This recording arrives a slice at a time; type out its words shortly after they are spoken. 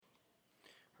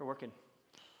We're working.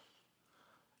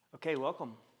 Okay,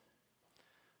 welcome.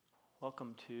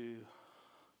 Welcome to,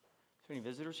 is there any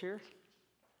visitors here?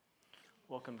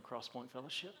 Welcome to Cross Point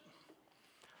Fellowship.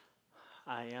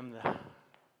 I am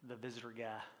the visitor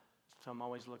guy, so I'm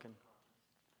always looking.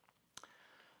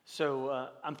 So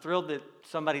I'm thrilled that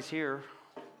somebody's here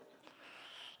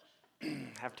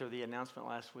after the announcement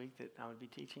last week that I would be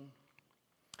teaching.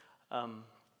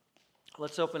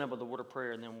 Let's open up with a word of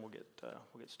prayer and then we'll get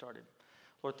started.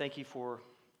 Lord, thank you for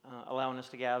allowing us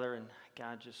to gather, and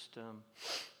God, just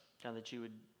God, that you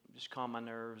would just calm my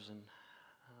nerves, and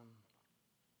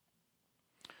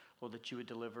Lord, that you would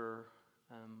deliver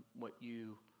what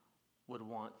you would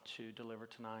want to deliver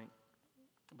tonight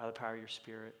by the power of your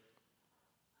Spirit.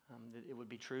 That it would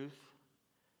be truth,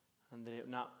 and that it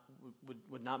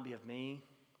would not be of me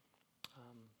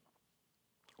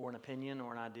or an opinion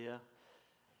or an idea,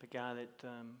 but God,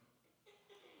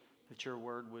 that your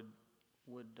word would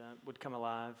come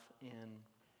alive, and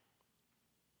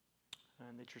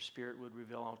that your Spirit would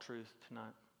reveal all truth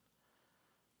tonight.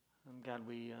 God,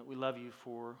 we love you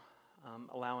for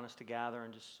allowing us to gather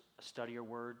and just study your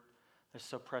word that's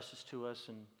so precious to us,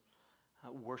 and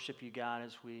worship you, God,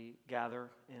 as we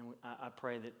gather. And I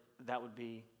pray that would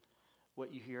be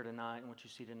what you hear tonight, and what you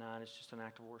see tonight is just an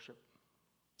act of worship.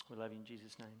 We love you in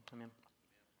Jesus' name. Amen.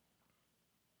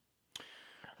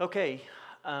 Okay.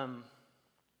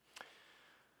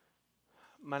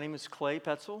 My name is Clay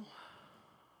Petzel,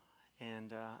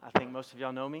 and I think most of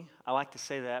y'all know me. I like to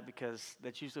say that because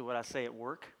that's usually what I say at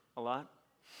work a lot.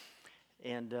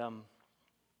 And it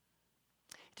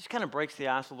just kind of breaks the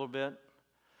ice a little bit.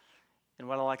 And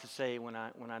what I like to say when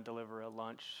I deliver a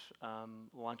lunch and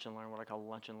learn, what I call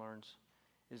lunch and learns,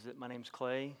 is that my name's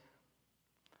Clay.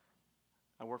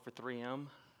 I work for 3M,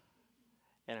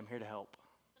 and I'm here to help.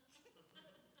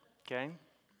 Okay?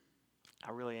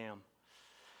 I really am.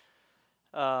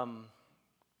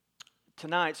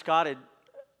 Tonight, Scott had,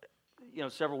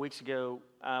 several weeks ago,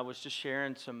 I was just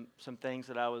sharing some things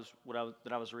that I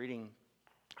was reading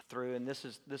through, and this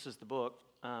is the book.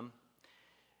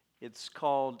 It's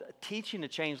called "Teaching to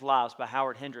Change Lives" by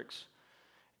Howard Hendricks.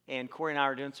 And Corey and I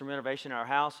are doing some renovation in our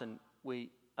house, and we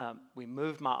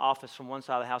moved my office from one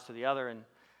side of the house to the other, and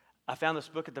I found this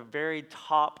book at the very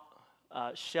top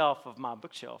shelf of my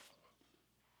bookshelf,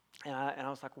 and I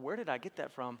was like, where did I get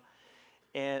that from?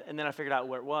 And then I figured out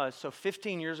where it was. So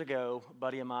 15 years ago, a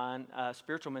buddy of mine, a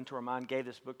spiritual mentor of mine, gave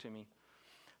this book to me.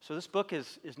 So this book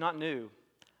is not new.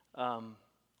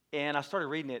 And I started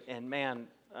reading it, and man,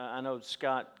 I know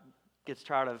Scott gets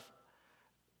tired of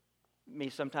me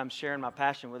sometimes sharing my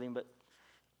passion with him, but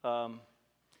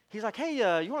he's like,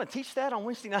 hey, you want to teach that on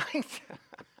Wednesday nights?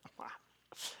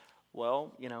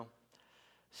 Well,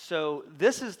 So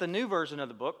this is the new version of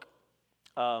the book.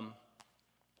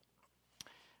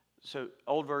 So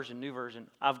old version, new version.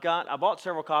 I bought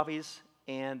several copies,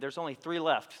 and there's only 3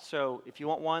 left. So if you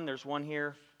want one, there's one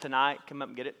here tonight. Come up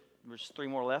and get it. There's 3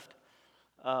 more left.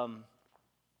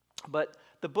 But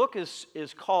the book is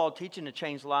called "Teaching to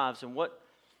Change Lives," and what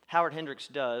Howard Hendricks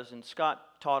does, and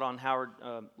Scott taught on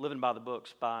Living by the Book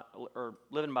by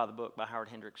Howard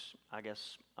Hendricks, I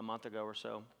guess a month ago or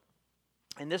so.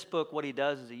 In this book, what he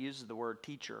does is he uses the word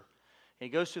teacher. And he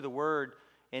goes through the word,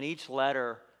 and each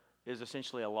letter is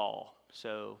essentially a law.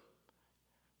 So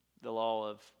the law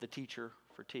of the teacher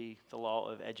for T, the law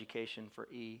of education for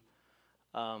E,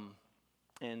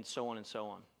 and so on and so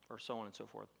on, or so on and so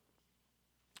forth.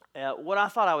 What I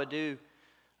thought I would do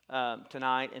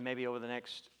tonight, and maybe over the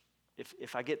next,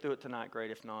 if I get through it tonight,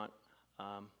 great. If not,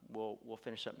 we'll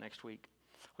finish up next week.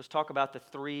 Let's talk about the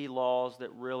 3 laws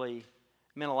that really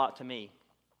meant a lot to me,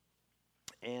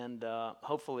 and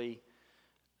hopefully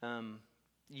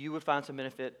you would find some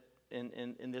benefit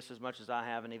in this as much as I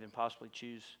have, and even possibly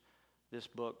choose this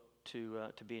book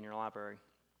to be in your library.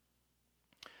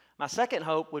 My second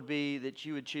hope would be that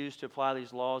you would choose to apply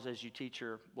these laws as you teach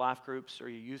your life groups or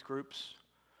your youth groups,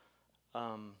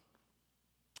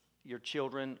 your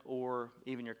children, or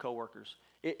even your coworkers.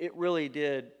 It really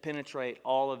did penetrate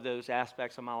all of those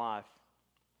aspects of my life,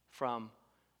 from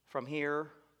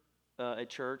here at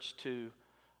church to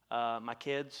my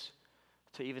kids,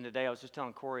 to even today. I was just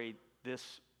telling Corey,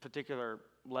 this particular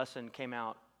lesson came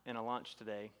out in a lunch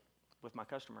today with my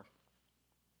customer.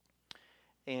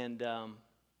 And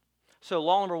so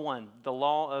law number 1, the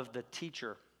law of the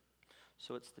teacher.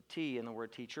 So it's the T in the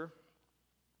word teacher.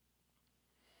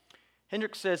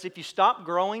 Hendricks says, if you stop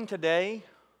growing today,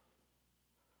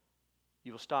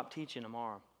 you will stop teaching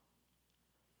tomorrow.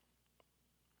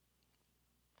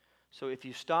 So if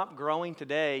you stop growing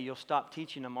today, you'll stop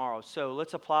teaching tomorrow. So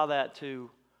let's apply that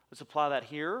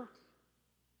here.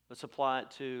 Let's apply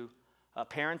it to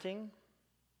parenting.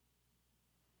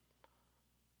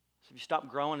 So if you stop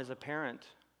growing as a parent,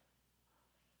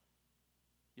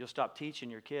 you'll stop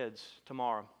teaching your kids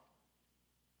tomorrow.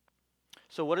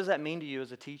 So what does that mean to you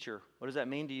as a teacher? What does that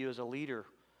mean to you as a leader?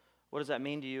 What does that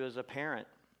mean to you as a parent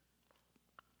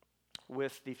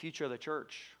with the future of the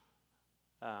church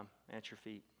at your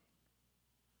feet?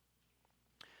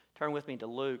 Turn with me to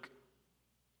Luke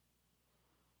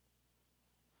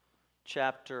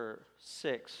chapter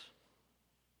 6.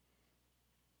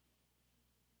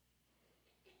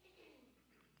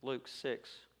 Luke 6.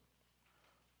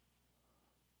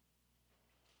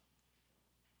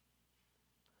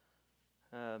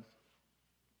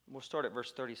 We'll start at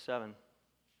verse 37.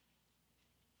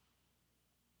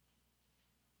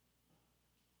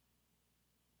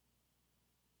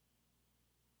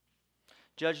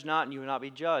 Judge not, and you will not be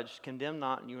judged. Condemn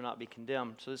not, and you will not be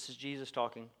condemned. So this is Jesus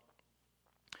talking.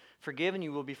 Forgive, and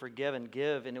you will be forgiven.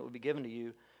 Give, and it will be given to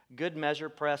you. Good measure,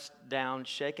 pressed down,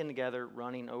 shaken together,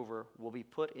 running over, will be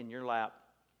put in your lap.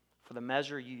 For the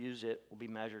measure you use it will be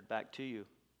measured back to you.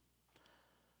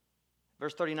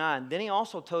 Verse 39, then he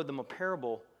also told them a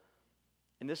parable.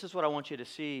 And this is what I want you to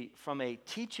see from a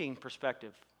teaching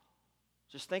perspective.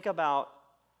 Just think about,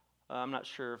 I'm not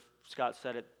sure if Scott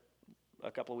said it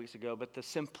a couple of weeks ago, but the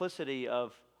simplicity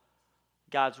of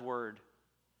God's word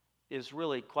is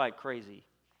really quite crazy.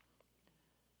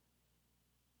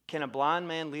 Can a blind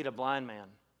man lead a blind man?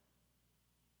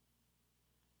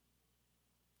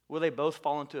 Will they both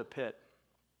fall into a pit?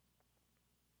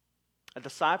 A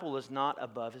disciple is not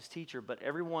above his teacher, but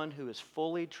everyone who is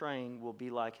fully trained will be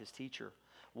like his teacher.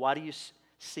 Why do you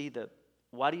see the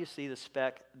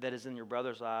speck that is in your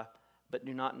brother's eye, but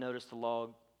do not notice the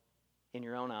log in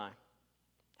your own eye?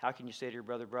 How can you say to your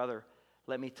brother, brother,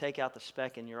 let me take out the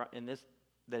speck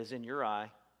that is in your eye,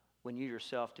 when you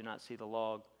yourself do not see the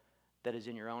log that is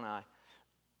in your own eye?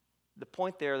 The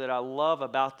point there that I love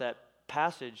about that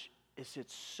passage is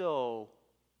it's so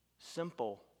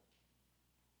simple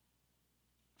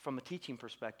from a teaching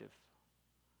perspective.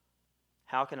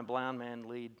 How can a blind man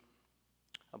lead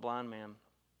a blind man?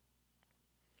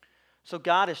 So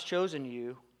God has chosen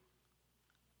you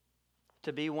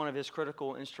to be one of his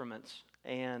critical instruments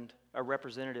and a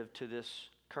representative to this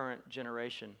current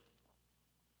generation.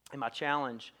 And my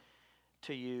challenge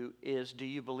to you is, do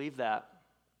you believe that?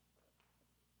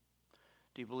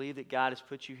 Do you believe that God has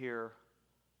put you here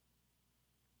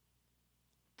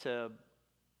to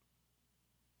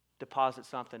deposit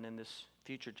something in this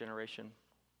future generation,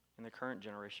 in the current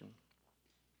generation?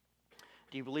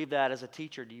 Do you believe that as a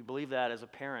teacher? Do you believe that as a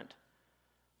parent?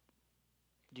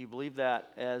 Do you believe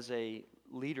that as a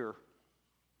leader?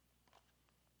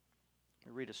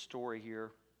 I'll read a story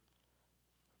here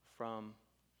from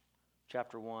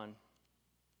chapter 1.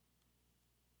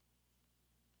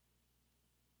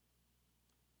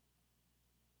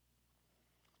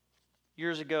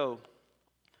 Years ago,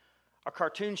 a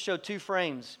cartoon showed two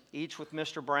frames, each with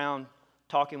Mr. Brown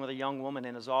talking with a young woman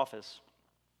in his office.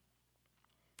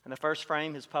 In the first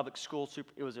frame, it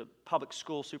was a public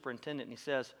school superintendent, and he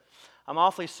says, I'm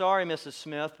awfully sorry, Mrs.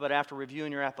 Smith, but after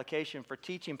reviewing your application for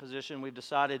teaching position, we've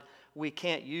decided we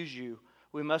can't use you.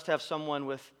 We must have someone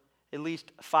with at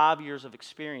least 5 years of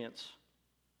experience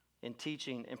in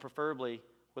teaching, and preferably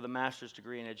with a master's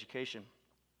degree in education.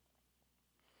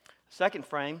 Second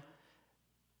frame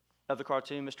of the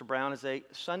cartoon, Mr. Brown is a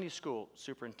Sunday school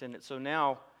superintendent. So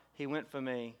now he went from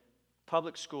a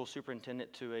public school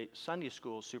superintendent to a Sunday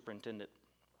school superintendent.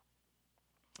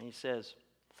 And he says,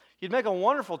 you'd make a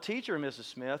wonderful teacher, Mrs.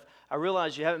 Smith. I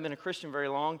realize you haven't been a Christian very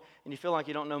long and you feel like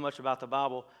you don't know much about the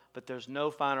Bible, but there's no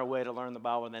finer way to learn the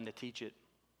Bible than to teach it.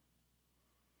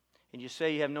 And you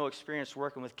say you have no experience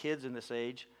working with kids in this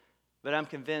age, but I'm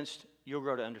convinced you'll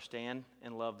grow to understand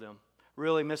and love them.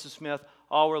 Really, Mrs. Smith,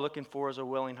 all we're looking for is a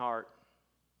willing heart.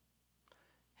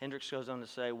 Hendricks goes on to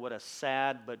say, what a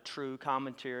sad but true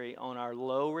commentary on our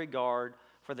low regard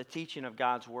for the teaching of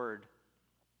God's Word.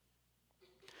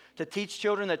 To teach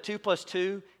children that 2 +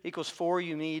 2 = 4,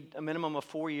 you need a minimum of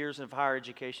 4 years of higher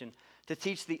education. To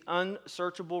teach the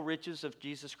unsearchable riches of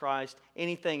Jesus Christ,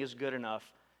 anything is good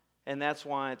enough. And that's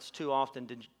why it's too often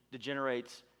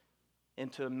degenerates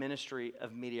into a ministry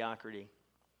of mediocrity.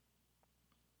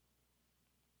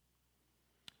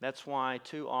 That's why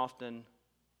too often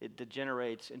it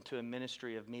degenerates into a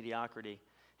ministry of mediocrity.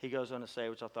 He goes on to say,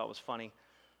 which I thought was funny.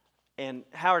 And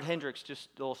Howard Hendricks, just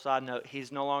a little side note,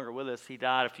 he's no longer with us. He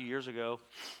died a few years ago.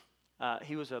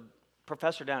 He was a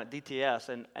professor down at DTS,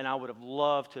 and I would have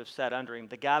loved to have sat under him.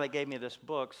 The guy that gave me this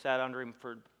book sat under him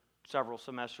for several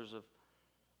semesters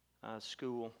of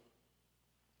school.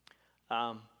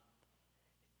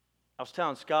 I was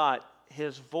telling Scott,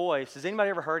 his voice, has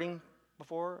anybody ever heard him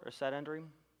before or sat under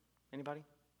him? Anybody?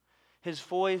 His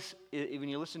voice, when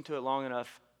you listen to it long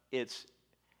enough, it's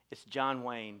John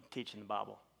Wayne teaching the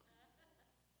Bible.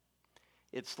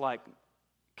 It's like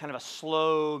kind of a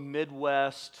slow,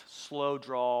 Midwest, slow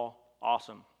draw,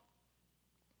 awesome.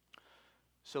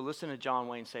 So listen to John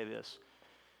Wayne say this.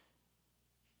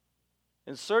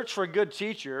 In search for good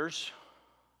teachers,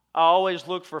 I always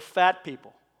look for fat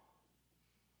people.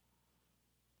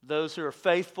 Those who are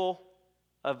faithful,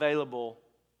 available,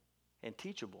 and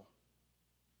teachable.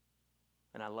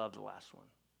 And I love the last one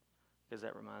because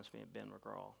that reminds me of Ben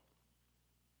McGraw.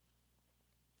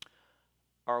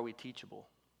 Are we teachable?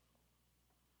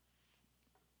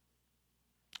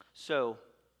 So,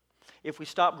 if we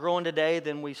stop growing today,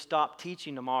 then we stop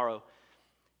teaching tomorrow.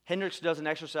 Hendricks does an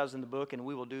exercise in the book, and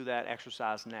we will do that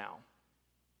exercise now.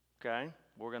 Okay?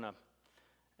 We're going to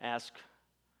ask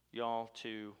y'all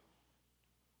to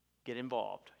get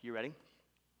involved. You ready?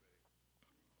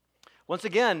 Once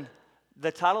again,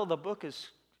 the title of the book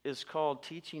is called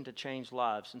Teaching to Change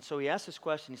Lives. And so he asks this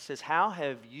question. He says, how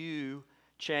have you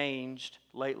changed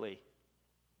lately?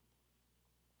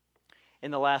 In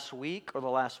the last week or the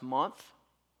last month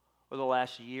or the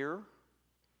last year?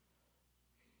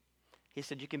 He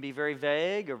said you can be very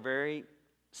vague or very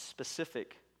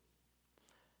specific.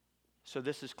 So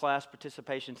this is class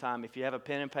participation time. If you have a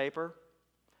pen and paper,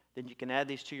 then you can add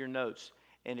these to your notes.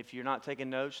 And if you're not taking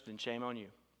notes, then shame on you.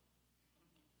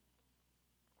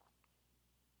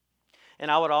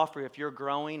 And I would offer, if you're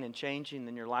growing and changing,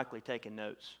 then you're likely taking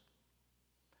notes.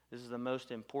 This is the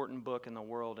most important book in the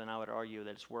world, and I would argue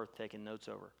that it's worth taking notes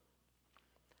over.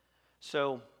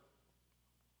 So,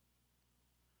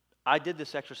 I did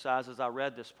this exercise as I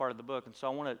read this part of the book, and so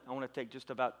I want to take just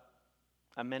about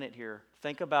a minute here.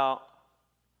 Think about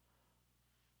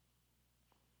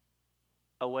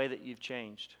a way that you've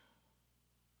changed.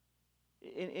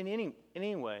 In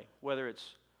any way, whether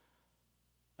it's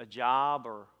a job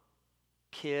or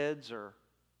kids or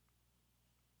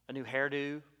a new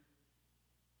hairdo.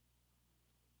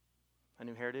 A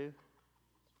new hairdo?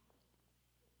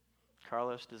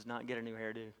 Carlos does not get a new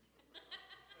hairdo.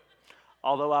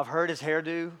 Although I've heard his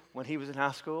hairdo when he was in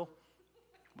high school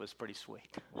was pretty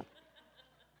sweet.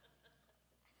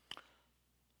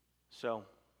 So,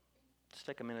 let's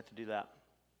take a minute to do that.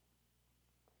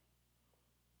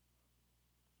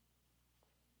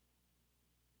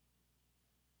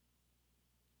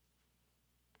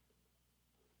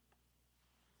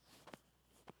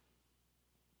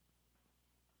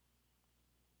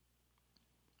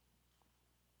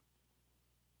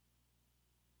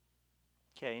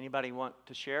 Okay, anybody want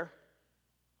to share?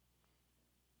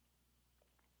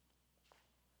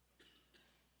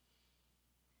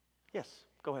 Yes,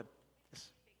 go ahead. Yes.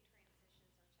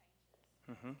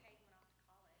 Mm-hmm.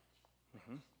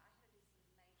 Mm-hmm.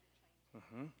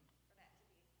 Mm-hmm.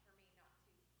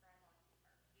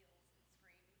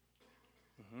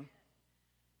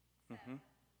 Mm-hmm. Mm-hmm.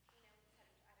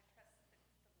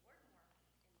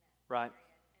 Right.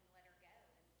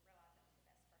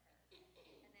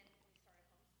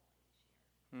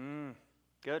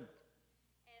 Good.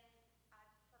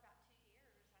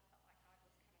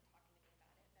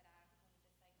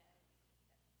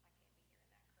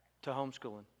 To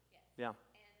homeschooling. Yeah.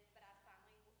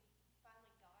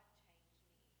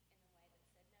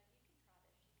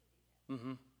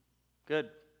 Mm-hmm. Good.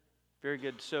 Very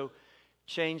good. So,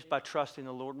 changed by trusting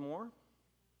the Lord more,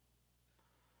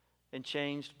 and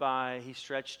changed by He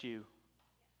stretched you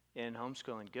in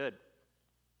homeschooling. Good.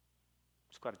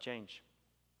 It's quite a change.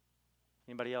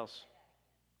 Anybody else?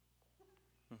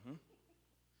 Mm-hmm.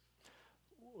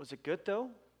 Was it good though?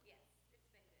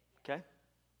 Okay.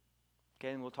 Okay,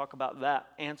 and we'll talk about that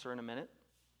answer in a minute.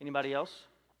 Anybody else?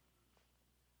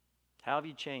 How have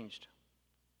you changed?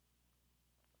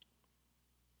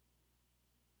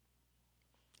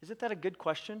 Isn't that a good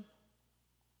question?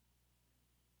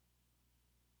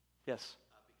 Yes.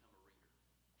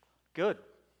 Good.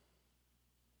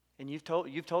 And you've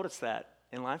told us that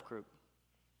in life group.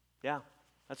 Yeah,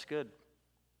 that's good.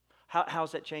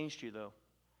 How's that changed you though?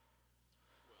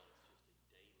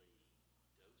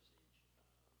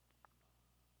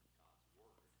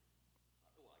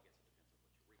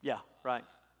 Yeah, right.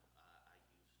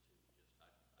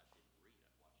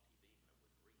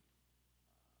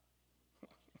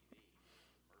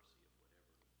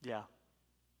 Yeah.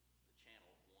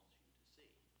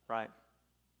 Right.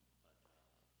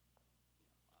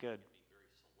 Good.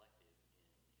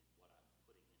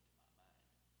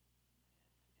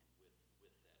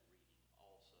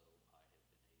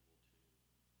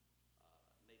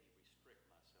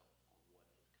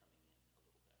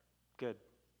 Good.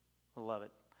 I love it.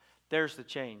 There's the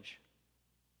change.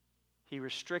 He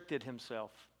restricted himself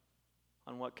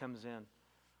on what comes in.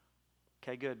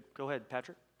 Okay, good. Go ahead,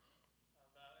 Patrick.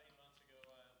 About 8 months ago,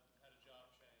 I had a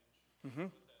job change. Mm-hmm.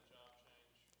 With that job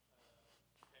change,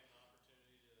 came an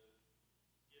opportunity to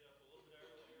get up a little bit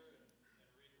earlier and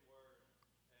read the Word.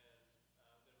 And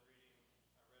I've been reading.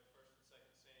 I read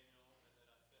First and Second Samuel, and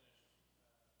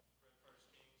then I read First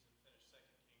Kings and finished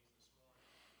Second Kings this morning.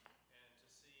 And to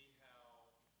see how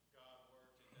God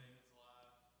worked in David's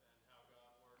life and how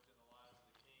God worked in the lives of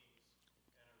the kings,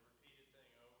 and a repeated thing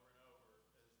over and over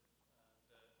is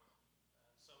that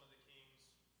some of the kings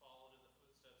followed in the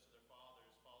footsteps of their fathers,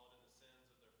 followed in the sins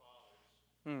of their fathers.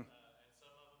 Mm. And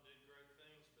some of them did great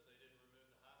things, but they didn't remove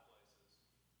the high places.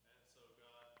 And so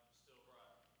God still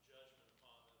brought judgment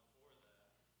upon them for that.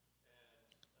 And the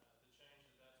change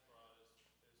that's brought is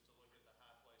to look at the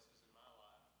high places in my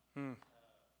life, Mm.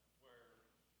 where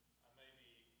I may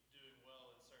be doing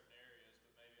well in certain areas,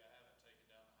 but maybe I haven't taken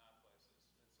down the high places.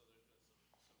 And so there's been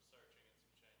some searching and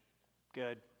some changing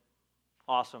there. Good.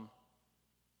 Awesome.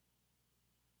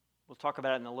 We'll talk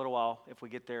about it in a little while if we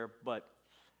get there, but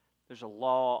there's a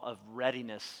law of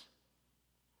readiness.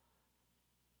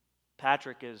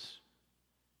 Patrick is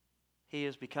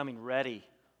becoming ready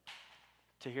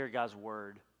to hear God's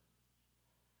word.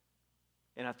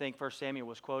 And I think 1 Samuel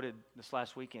was quoted this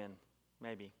last weekend,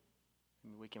 maybe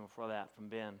the weekend before that, from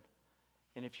Ben.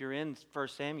 And if you're in 1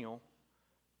 Samuel,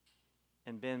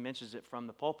 and Ben mentions it from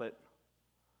the pulpit,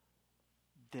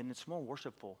 then it's more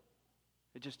worshipful.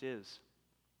 It just is.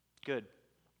 Good.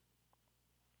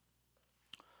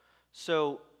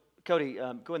 So, Cody, go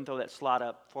ahead and throw that slide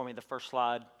up for me, the first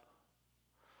slide.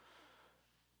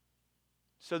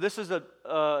 So this is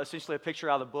essentially a picture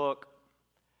out of the book,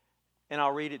 and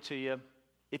I'll read it to you.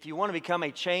 If you want to become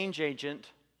a change agent,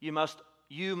 you must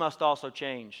also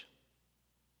change.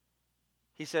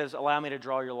 He says, allow me to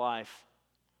draw your life.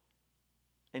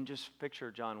 And just picture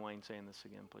John Wayne saying this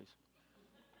again, please.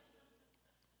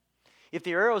 If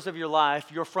the arrows of your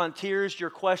life, your frontiers, your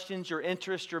questions, your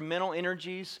interests, your mental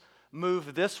energies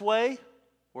move this way,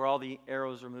 where all the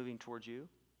arrows are moving towards you,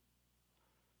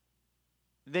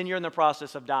 then you're in the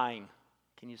process of dying.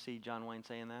 Can you see John Wayne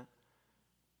saying that?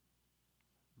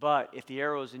 But if the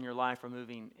arrows in your life are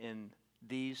moving in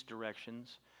these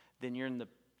directions, then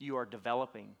you are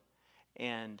developing.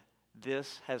 And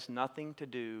this has nothing to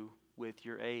do with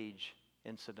your age,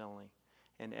 incidentally,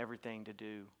 and everything to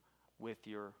do with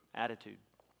your attitude.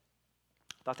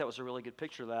 I thought that was a really good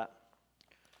picture of that.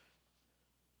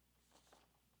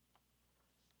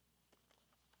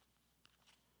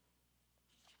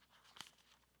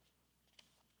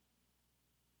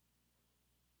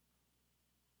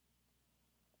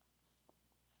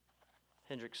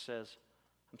 Hendricks says,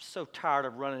 I'm so tired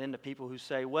of running into people who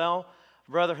say, well,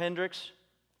 Brother Hendricks,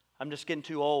 I'm just getting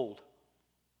too old.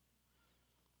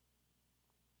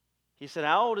 He said,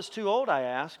 how old is too old, I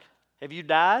ask. Have you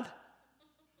died?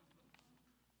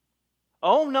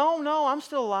 Oh, no, I'm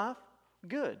still alive.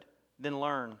 Good. Then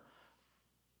learn,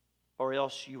 or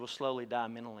else you will slowly die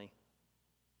mentally.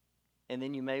 And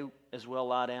then you may as well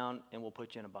lie down and we'll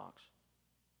put you in a box.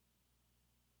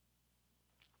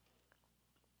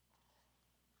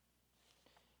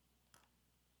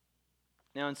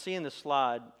 Now, in seeing this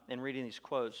slide and reading these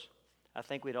quotes, I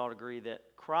think we'd all agree that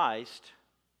Christ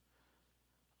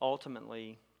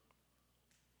ultimately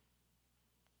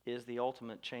is the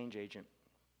ultimate change agent.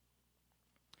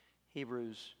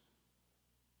 Hebrews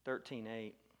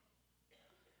 13:8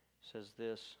 says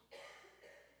this.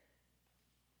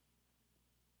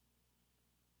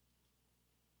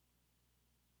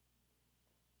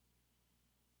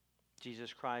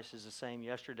 Jesus Christ is the same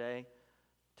yesterday,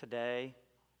 today,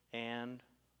 and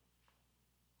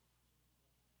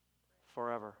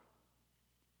forever.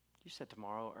 You said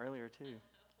tomorrow earlier too.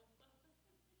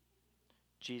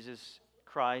 Jesus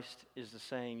Christ is the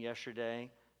same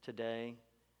yesterday, today,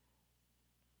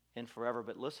 and forever.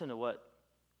 But listen to what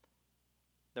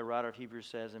the writer of Hebrews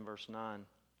says in verse 9.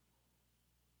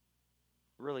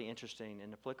 Really interesting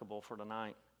and applicable for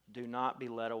tonight. Do not be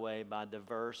led away by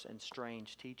diverse and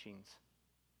strange teachings.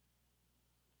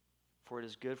 For it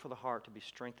is good for the heart to be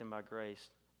strengthened by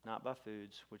grace, not by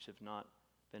foods which have not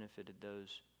benefited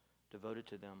those devoted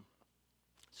to them.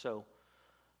 So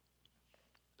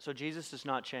Jesus does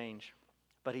not change,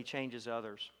 but he changes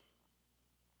others.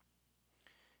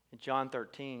 In John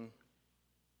 13,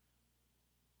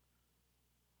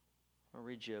 I'll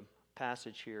read you a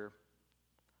passage here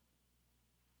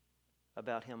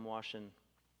about him washing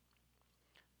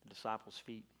the disciples'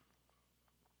 feet.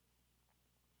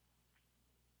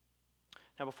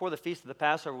 Now, before the feast of the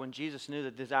Passover, when Jesus knew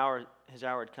that his hour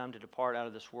had come to depart out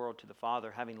of this world to the Father,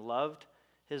 having loved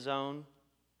his own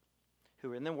who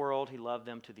were in the world, he loved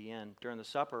them to the end. During the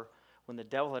supper, when the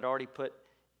devil had already put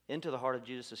into the heart of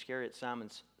Judas Iscariot,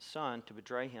 Simon's son, to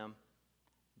betray him,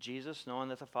 Jesus, knowing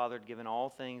that the Father had given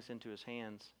all things into his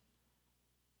hands,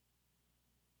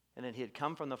 and that he had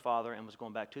come from the Father and was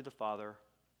going back to the Father,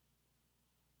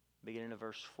 beginning of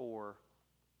verse 4,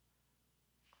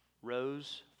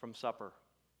 rose from supper.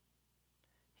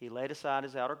 He laid aside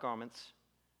his outer garments,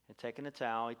 and taking a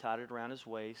towel, he tied it around his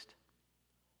waist.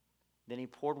 Then he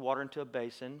poured water into a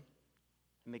basin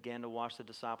and began to wash the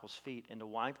disciples' feet and to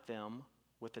wipe them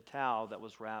with the towel that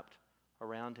was wrapped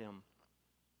around him.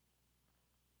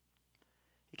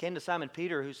 He came to Simon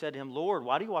Peter, who said to him, "Lord,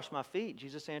 why do you wash my feet?"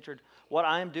 Jesus answered, "What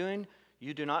I am doing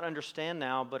you do not understand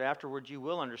now, but afterwards you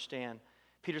will understand."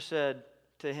 Peter said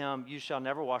to him, "You shall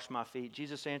never wash my feet."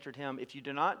 Jesus answered him,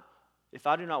 If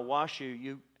I do not wash you,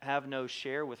 you have no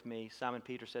share with me." Simon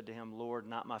Peter said to him, "Lord,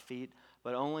 not my feet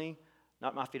only,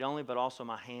 but also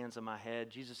my hands and my head."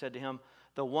 Jesus said to him,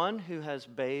 "The one who has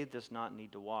bathed does not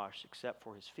need to wash except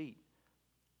for his feet,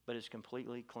 but is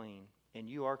completely clean. And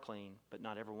you are clean, but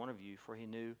not every one of you," for he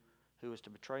knew who was to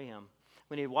betray him.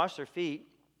 When he had washed their feet,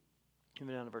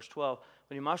 moving down to verse 12,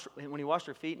 when he washed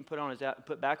their feet and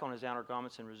put back on his outer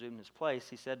garments and resumed his place,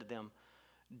 he said to them,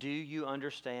 "Do you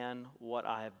understand what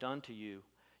I have done to you?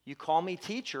 You call me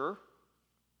teacher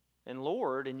and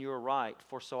Lord, and you are right,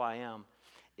 for so I am.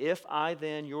 If I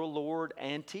then, your Lord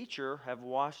and teacher, have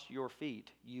washed your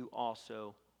feet, you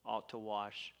also ought to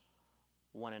wash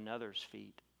one another's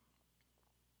feet."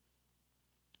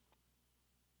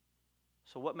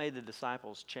 So what made the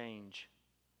disciples change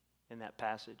in that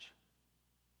passage,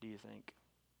 do you think?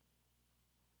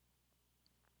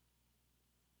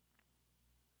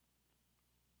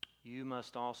 You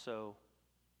must also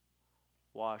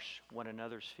wash one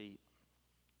another's feet.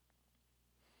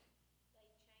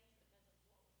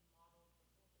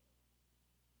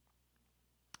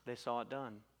 They saw it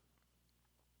done.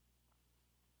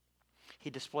 He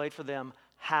displayed for them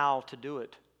how to do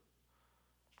it.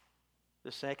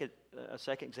 A second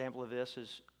example of this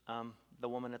is the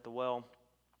woman at the well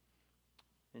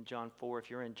in John 4. If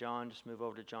you're in John, just move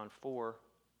over to John 4.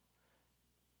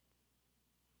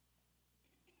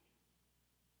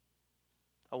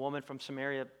 A woman from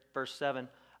Samaria, verse 7,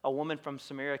 a woman from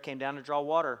Samaria came down to draw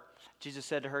water. Jesus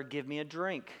said to her, "Give me a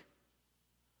drink."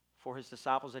 For his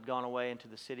disciples had gone away into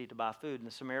the city to buy food. And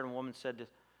the Samaritan woman said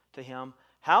to him,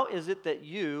 "How is it that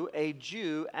you, a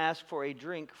Jew, ask for a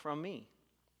drink from me,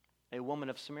 a woman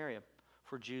of Samaria?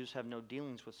 For Jews have no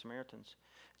dealings with Samaritans."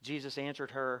 Jesus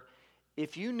answered her,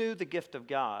 "If you knew the gift of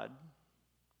God,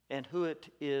 and who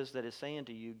it is that is saying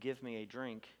to you, 'Give me a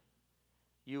drink,'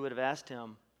 you would have asked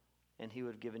him, and he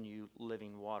would have given you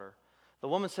living water." The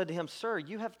woman said to him, "Sir,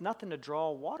 you have nothing to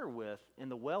draw water with, and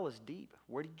the well is deep.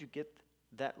 Where did you get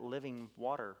that living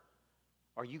water?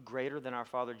 Are you greater than our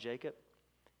father Jacob?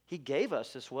 He gave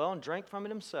us this well and drank from it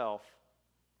himself,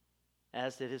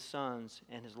 as did his sons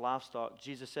and his livestock."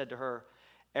 Jesus said to her,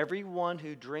 "Everyone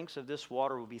who drinks of this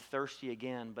water will be thirsty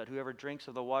again, but whoever drinks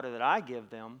of the water that I give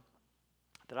him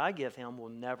will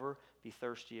never be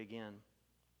thirsty again.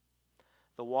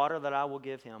 The water that I will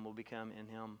give him will become in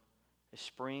him a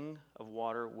spring of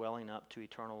water welling up to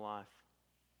eternal life."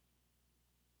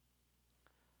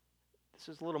 This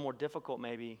is a little more difficult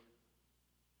maybe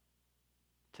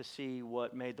to see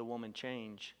what made the woman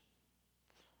change.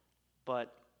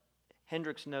 But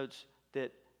Hendricks notes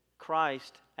that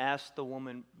Christ asked the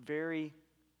woman very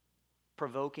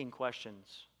provoking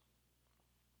questions.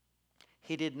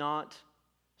 He did not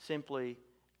simply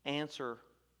answer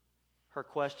her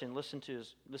question. Listen to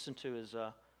his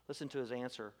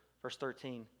answer. Verse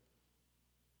 13.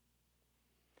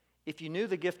 "If you knew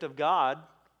the gift of God,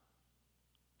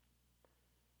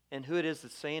 and who it is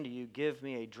that's saying to you, 'Give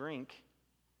me a drink,'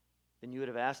 then you would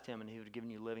have asked him, and he would have given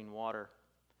you living water."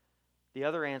 The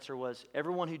other answer was,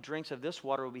 "Everyone who drinks of this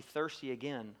water will be thirsty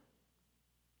again,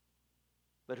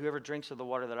 but whoever drinks of the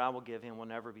water that I will give him will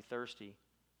never be thirsty."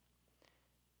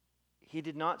 He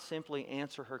did not simply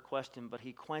answer her question, but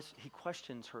he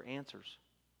questions her answers.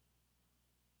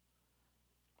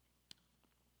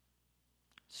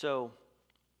 So,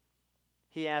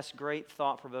 he asked great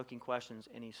thought-provoking questions,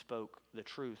 and he spoke the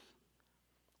truth.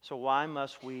 So why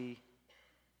must we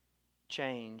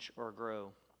change or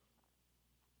grow?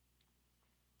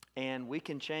 And we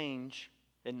can change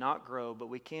and not grow, but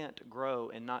we can't grow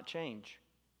and not change.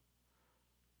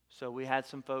 So we had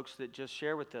some folks that just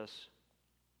share with us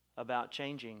about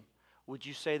changing. Would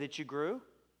you say that you grew?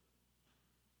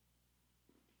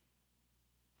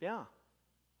 Yeah.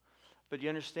 But you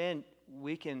understand,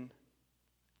 we can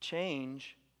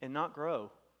change and not grow.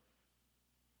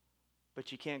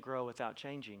 But you can't grow without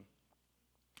changing.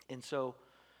 And so,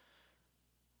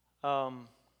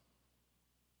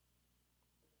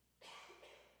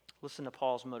 listen to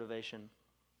Paul's motivation.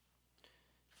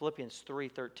 Philippians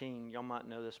 3:13, y'all might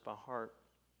know this by heart.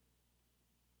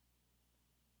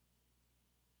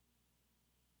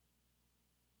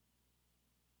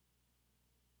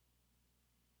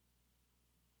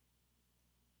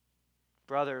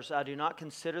 Brothers, I do not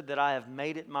consider that I have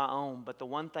made it my own, but the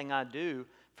one thing I do,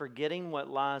 forgetting what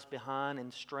lies behind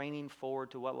and straining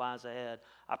forward to what lies ahead,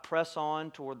 I press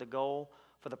on toward the goal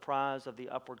for the prize of the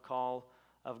upward call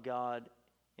of God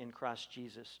in Christ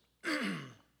Jesus.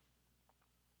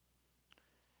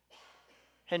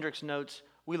 Hendricks notes,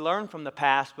 we learn from the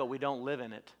past, but we don't live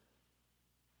in it.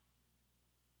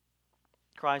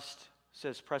 Christ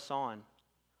says, press on.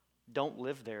 Don't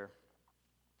live there.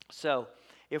 So,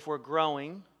 if we're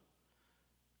growing,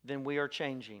 then we are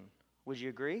changing. Would you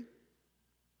agree?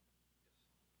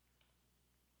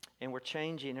 And we're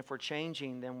changing. If we're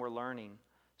changing, then we're learning.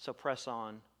 So press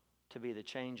on to be the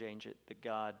change agent that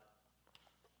God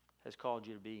has called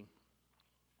you to be.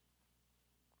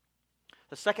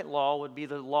 The second law would be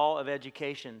the law of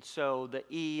education. So the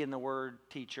E in the word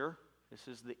teacher. This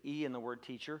is the E in the word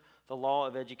teacher. The law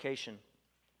of education.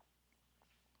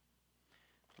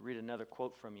 I'll read another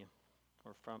quote from you.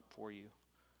 For you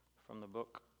from the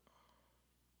book.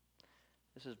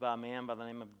 This is by a man by the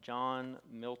name of John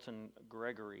Milton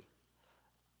Gregory.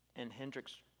 And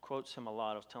Hendricks quotes him a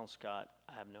lot. I was telling Scott,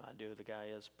 I have no idea who the guy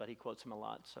is, but he quotes him a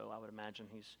lot, so I would imagine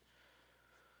he's...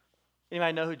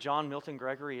 Anybody know who John Milton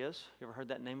Gregory is? You ever heard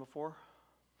that name before?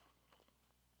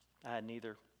 I hadn't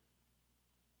either.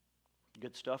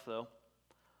 Good stuff, though.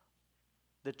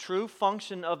 The true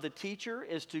function of the teacher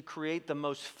is to create the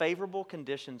most favorable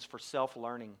conditions for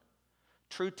self-learning.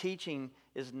 True teaching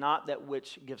is not that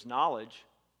which gives knowledge,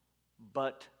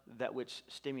 but that which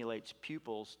stimulates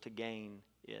pupils to gain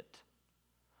it.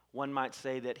 One might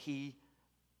say that he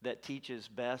that teaches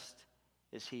best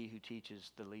is he who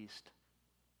teaches the least.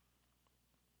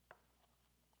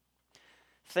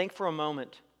 Think for a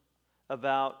moment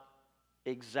about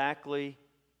exactly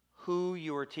who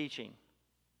you are teaching.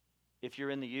 If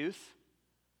you're in the youth,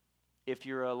 if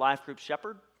you're a life group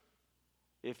shepherd,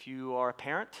 if you are a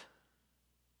parent,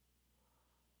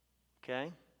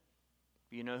 okay,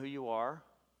 you know who you are.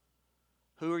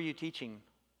 Who are you teaching?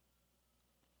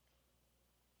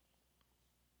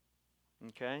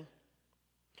 Okay?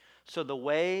 So the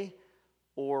way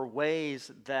or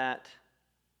ways that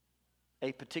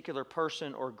a particular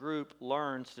person or group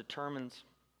learns determines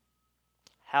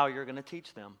how you're going to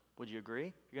teach them. Would you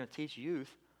agree? You're going to teach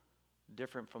youth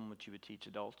different from what you would teach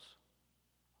adults,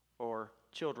 or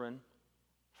children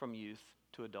from youth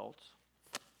to adults.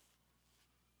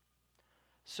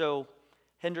 So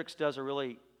Hendricks does a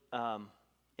really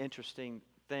interesting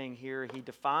thing here. He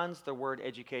defines the word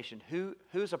education.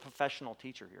 Who's a professional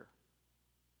teacher here?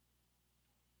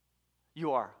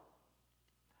 You are.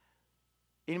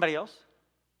 Anybody else?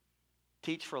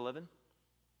 Teach for a living?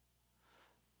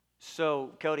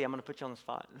 So, Cody, I'm going to put you on the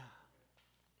spot.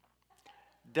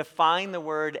 Define the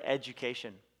word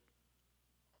education.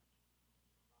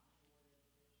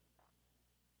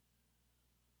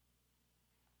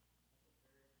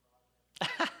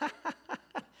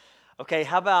 Okay,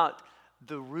 how about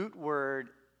the root word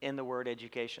in the word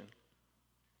education?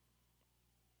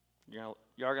 You're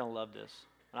going to love this.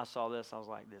 When I saw this, I was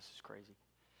like, this is crazy.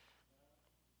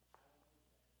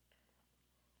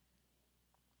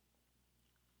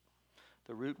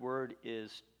 The root word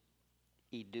is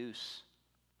educe.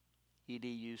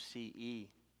 E-D-U-C-E.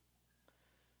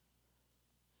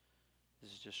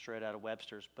 This is just straight out of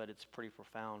Webster's, but it's pretty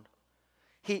profound.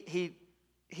 He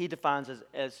defines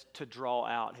as to draw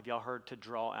out. Have y'all heard to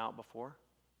draw out before?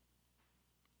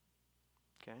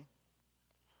 Okay.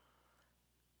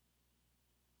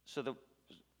 So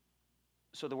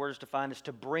the word is defined as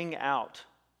to bring out.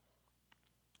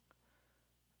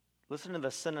 Listen to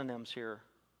the synonyms here.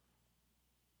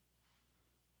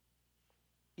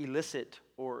 Elicit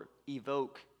or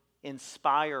evoke,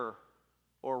 inspire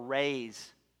or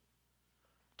raise,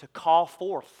 to call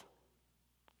forth.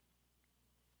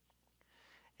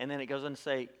 And then it goes on to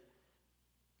say,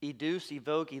 educe,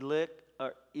 evoke,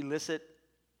 elicit,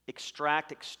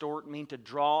 extract, extort mean to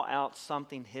draw out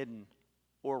something hidden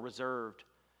or reserved.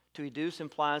 To educe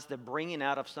implies the bringing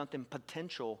out of something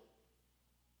potential.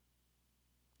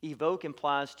 Evoke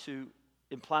implies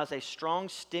a strong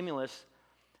stimulus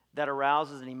that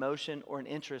arouses an emotion or an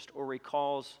interest or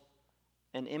recalls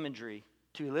an imagery.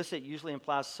 To elicit usually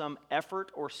implies some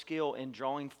effort or skill in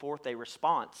drawing forth a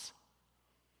response.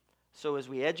 So as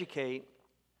we educate,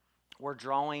 we're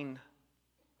doing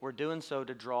so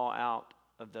to draw out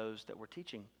of those that we're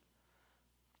teaching.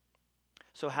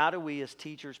 So how do we as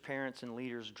teachers, parents, and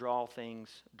leaders draw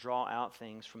out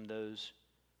things from those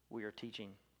we are teaching?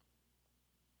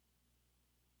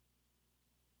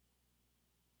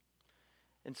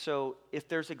 And so if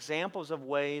there's examples of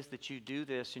ways that you do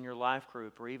this in your life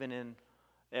group or even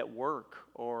at work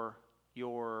or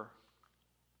your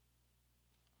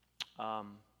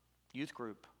youth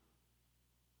group,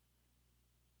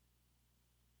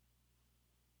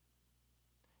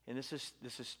 and this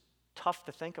is tough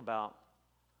to think about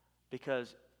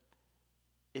because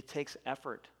it takes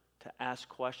effort to ask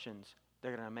questions that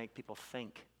are going to make people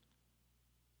think.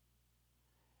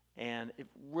 And it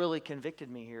really convicted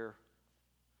me here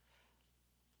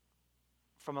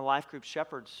from a life group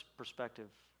shepherd's perspective.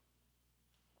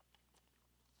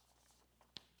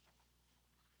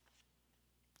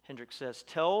 Hendricks says,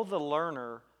 tell the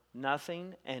learner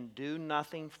nothing and do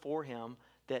nothing for him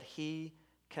that he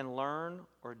can learn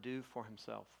or do for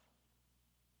himself.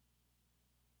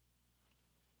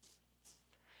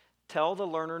 Tell the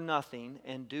learner nothing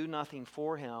and do nothing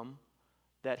for him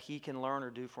that he can learn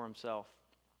or do for himself.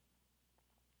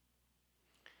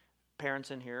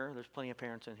 Parents in here, there's plenty of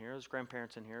parents in here, there's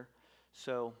grandparents in here.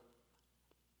 So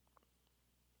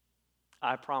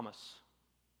I promise,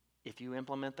 if you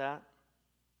implement that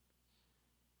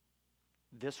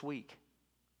this week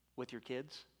with your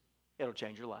kids, it'll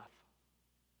change your life.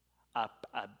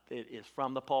 It is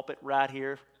from the pulpit right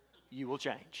here. You will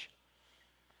change.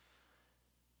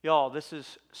 Y'all, this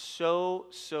is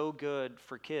so good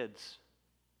for kids,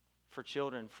 for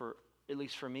children, at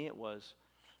least for me it was,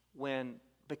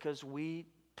 because we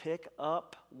pick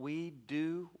up, we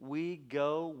do, we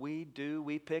go, we do,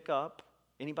 we pick up.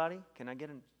 Anybody? Can I get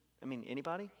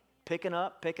anybody? Picking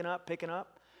up.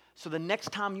 So the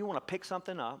next time you want to pick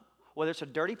something up, whether it's a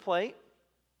dirty plate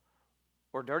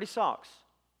or dirty socks,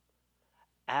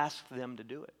 ask them to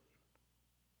do it.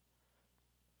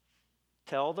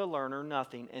 Tell the learner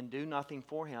nothing and do nothing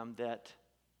for him that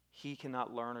he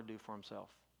cannot learn or do for himself.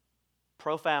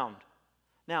 Profound.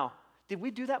 Now, did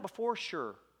we do that before?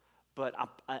 Sure. But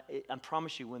I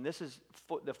promise you, when this is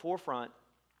the forefront,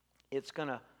 it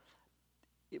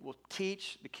will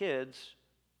teach the kids,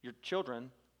 your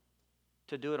children,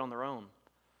 to do it on their own.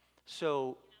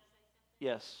 So,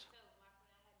 yes. So, like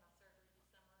when I had my surgery this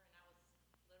summer and I was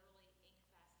literally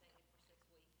incapacitated for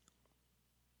 6 weeks,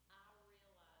 I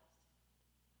realized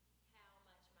how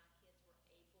much my kids were able to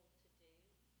do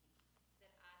that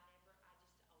I just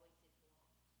always did for them.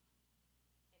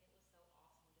 And it was so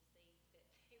awesome to see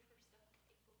that they were so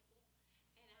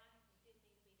capable. And I didn't need to be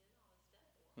doing all this stuff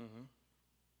for them. Mm-hmm.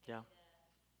 Yeah. And that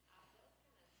was kind of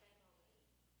shame on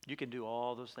me. You can do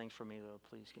all those things for me, though.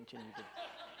 Please continue to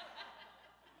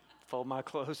fold my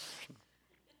clothes.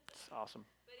 It's awesome.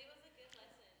 But it was a good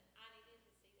lesson. I needed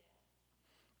to see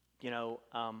that. You know,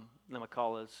 the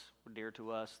McCulloughs were dear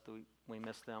to us. We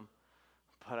miss them.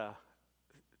 But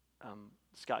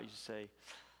Scott used to say,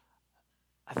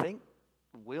 I think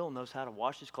Will knows how to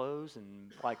wash his clothes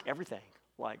and, like, everything.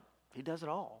 Like, he does it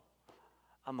all.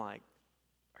 I'm like,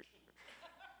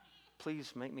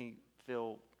 please make me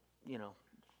feel,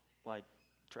 like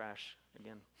trash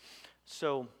again.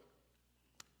 So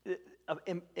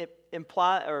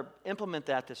implement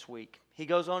that this week. He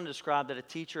goes on to describe that a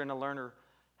teacher and a learner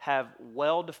have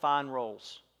well-defined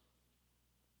roles.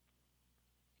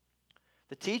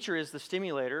 The teacher is the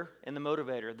stimulator and the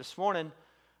motivator. This morning,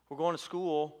 we're going to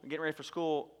school, getting ready for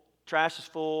school. Trash is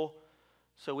full,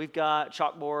 so we've got a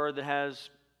chalkboard that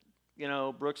has,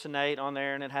 Brooks and Nate on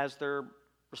there, and it has their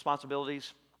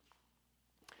responsibilities.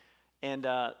 And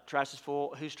trash is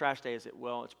full. Whose trash day is it?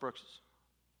 Well, it's Brooks's.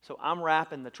 So I'm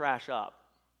wrapping the trash up.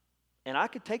 And I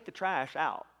could take the trash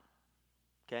out,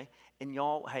 okay? And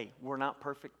y'all, hey, we're not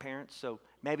perfect parents, so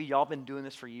maybe y'all been doing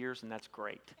this for years, and that's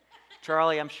great.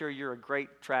 Charlie, I'm sure you're a great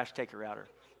trash taker-outer.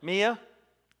 Mia,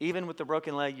 even with the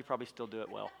broken leg, you probably still do it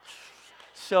well.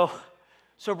 So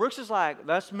Brooks is like,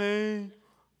 that's me.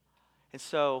 And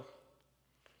so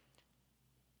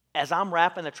as I'm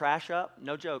wrapping the trash up,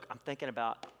 no joke, I'm thinking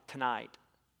about tonight.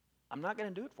 I'm not going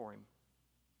to do it for him.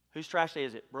 Whose trash day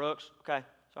is it? Brooks. Okay,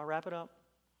 so I wrap it up.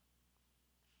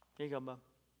 Here you go, bub.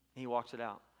 And he walks it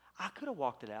out. I could have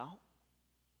walked it out.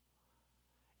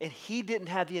 And he didn't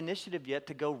have the initiative yet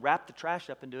to go wrap the trash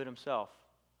up and do it himself.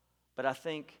 But I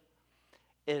think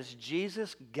as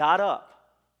Jesus got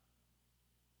up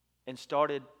and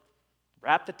started,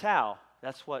 wrap the towel,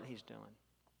 that's what he's doing.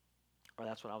 Or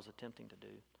that's what I was attempting to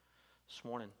do this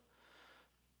morning.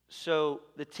 So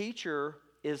the teacher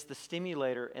is the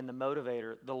stimulator and the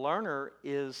motivator. The learner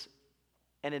is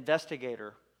an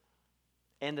investigator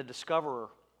and the discoverer.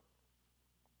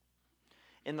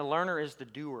 And the learner is the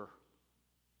doer.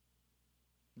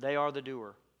 They are the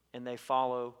doer, and they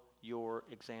follow your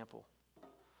example.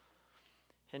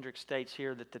 Hendricks states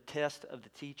here that the test of the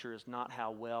teacher is not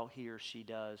how well he or she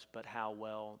does, but how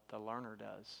well the learner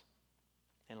does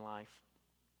in life.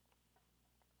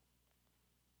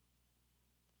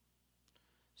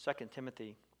 2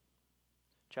 Timothy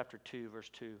chapter 2, verse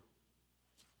 2.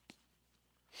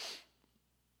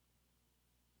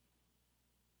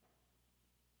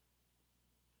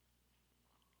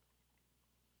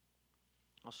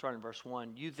 I'll start in verse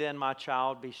 1. You then, my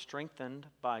child, be strengthened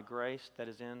by grace that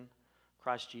is in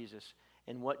Christ Jesus.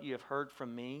 And what you have heard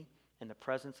from me in the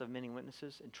presence of many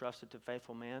witnesses, entrusted to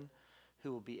faithful men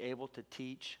who will be able to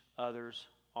teach others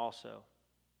also.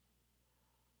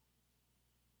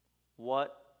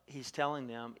 What he's telling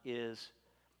them is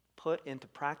put into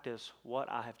practice what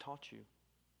I have taught you.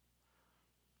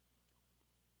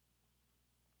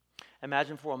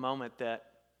 Imagine for a moment that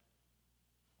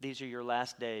these are your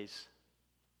last days.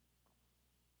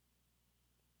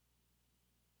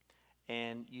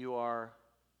 And you are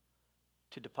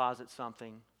to deposit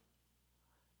something,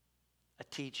 a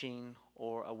teaching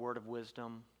or a word of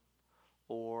wisdom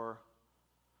or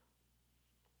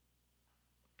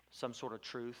some sort of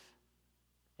truth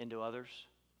into others.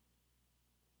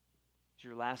 It's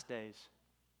your last days.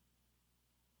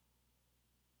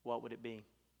 What would it be?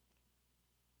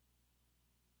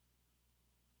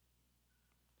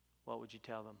 What would you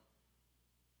tell them?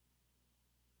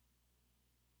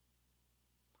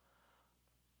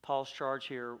 Paul's charge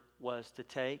here was to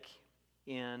take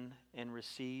in and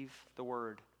receive the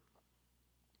word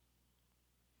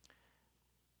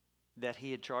that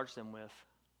he had charged them with,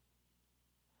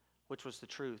 which was the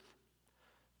truth.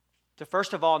 To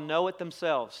first of all know it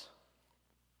themselves.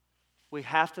 We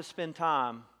have to spend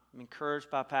time, I'm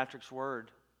encouraged by Patrick's word,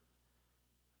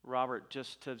 Robert,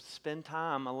 just to spend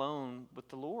time alone with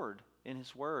the Lord in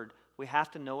his word. We have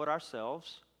to know it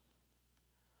ourselves.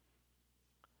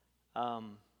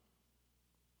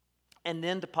 And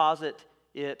then deposit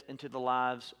it into the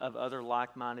lives of other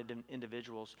like-minded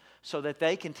individuals so that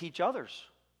they can teach others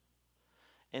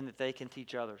and that they can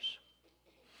teach others.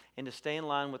 And to stay in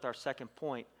line with our second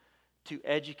point, to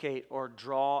educate or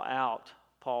draw out,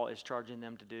 Paul is charging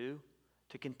them to do,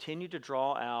 to continue to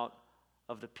draw out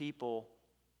of the people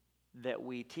that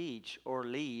we teach or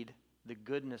lead the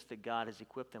goodness that God has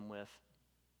equipped them with,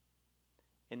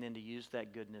 and then to use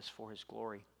that goodness for his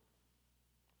glory.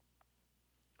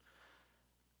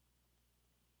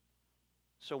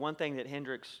 So one thing that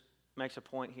Hendricks makes a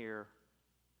point here,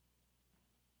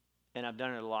 and I've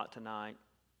done it a lot tonight,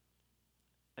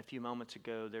 a few moments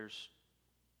ago, there's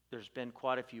been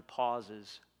quite a few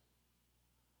pauses,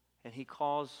 and he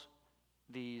calls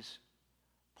these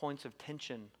points of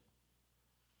tension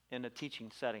in a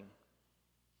teaching setting.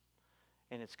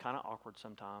 And it's kind of awkward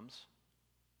sometimes,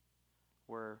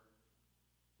 where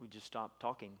we just stop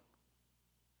talking.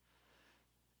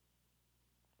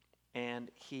 And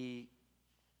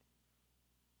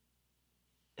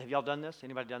have y'all done this?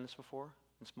 Anybody done this before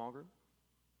in small group,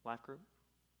 life group?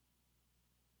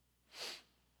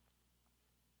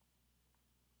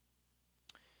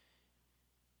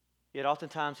 Yet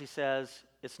oftentimes he says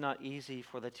it's not easy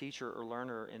for the teacher or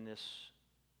learner in this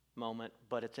moment,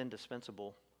 but it's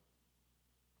indispensable.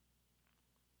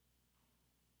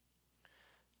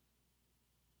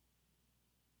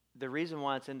 The reason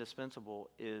why it's indispensable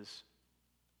is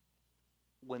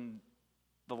when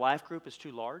the life group is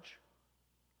too large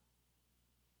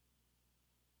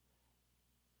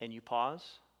and you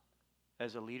pause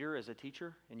as a leader, as a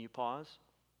teacher, and you pause.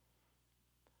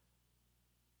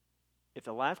 If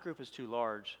the life group is too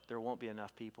large, there won't be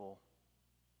enough people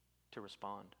to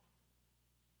respond.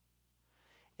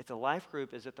 If the life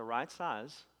group is at the right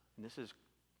size, and this is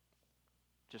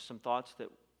just some thoughts that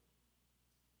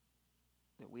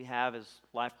we have as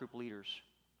life group leaders,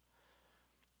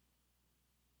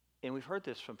 and we've heard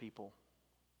this from people,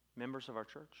 members of our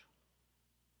church,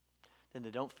 then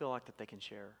they don't feel like that they can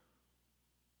share.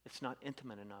 It's not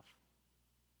intimate enough.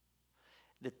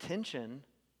 The tension,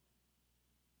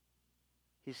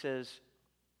 he says,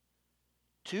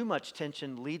 too much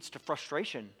tension leads to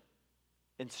frustration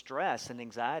and stress and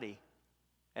anxiety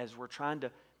as we're trying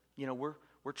to,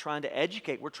 we're trying to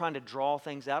educate, we're trying to draw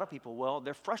things out of people. Well,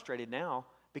 they're frustrated now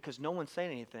because no one's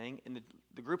saying anything and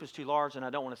the group is too large and I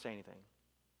don't want to say anything.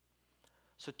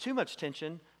 So too much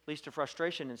tension leads to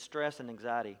frustration and stress and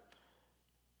anxiety,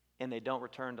 and they don't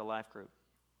return to life group.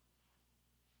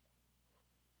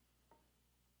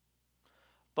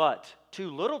 But too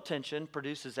little tension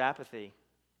produces apathy,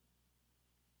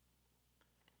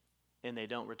 and they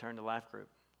don't return to life group.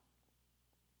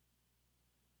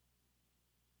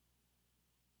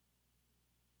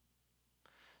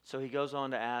 So he goes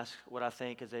on to ask what I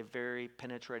think is a very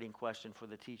penetrating question for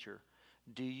the teacher.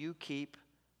 Do you keep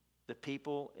the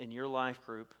people in your life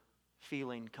group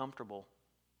feeling comfortable?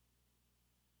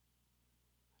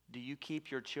 Do you keep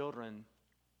your children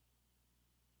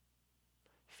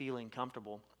feeling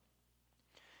comfortable?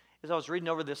 As I was reading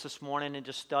over this morning and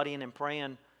just studying and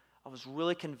praying, I was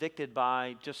really convicted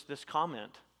by just this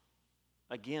comment.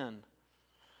 Again,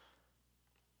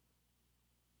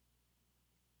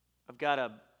 I've got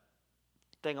a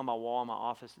thing on my wall in my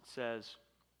office that says,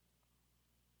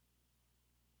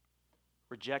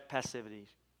 reject passivity.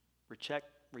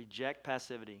 Reject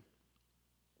passivity.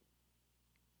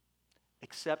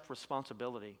 Accept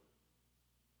responsibility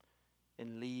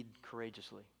and lead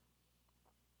courageously.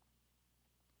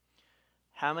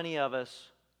 How many of us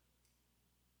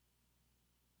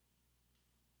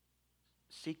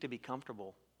seek to be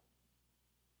comfortable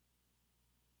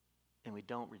and we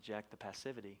don't reject the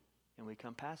passivity and we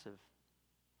become passive?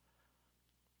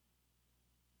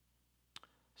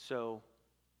 So,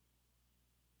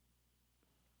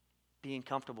 being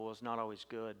comfortable is not always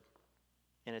good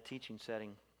in a teaching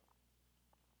setting.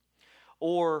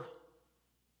 Or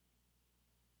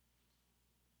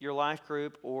your life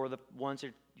group or the ones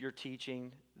that you're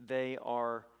teaching, they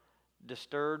are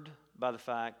disturbed by the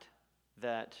fact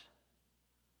that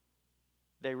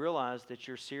they realize that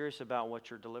you're serious about what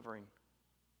you're delivering,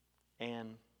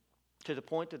 and to the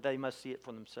point that they must see it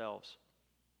for themselves.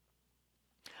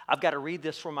 I've got to read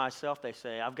this for myself, they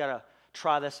say. I've got to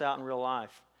try this out in real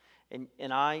life.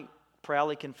 And I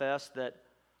proudly confess that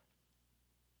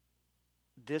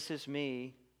this is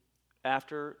me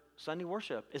after Sunday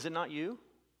worship. Is it not you?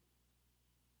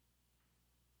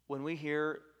 When we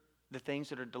hear the things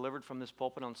that are delivered from this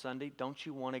pulpit on Sunday, don't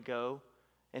you want to go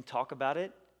and talk about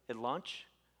it at lunch?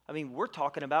 I mean, we're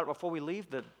talking about it before we leave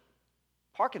the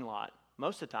parking lot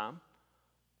most of the time.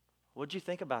 What'd you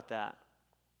think about that?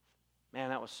 Man,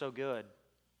 that was so good.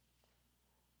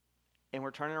 And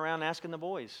we're turning around and asking the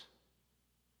boys,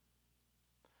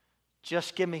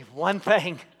 just give me one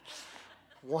thing.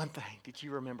 One thing. Did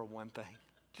you remember one thing?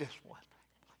 Just one thing.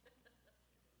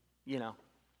 You know,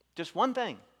 just one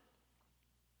thing.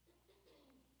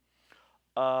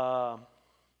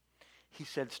 He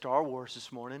said Star Wars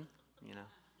this morning, you know.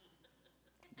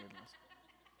 Goodness.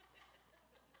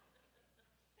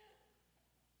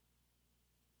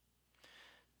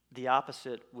 The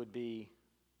opposite would be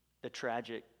the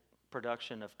tragic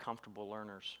production of comfortable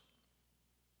learners.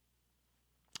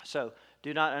 So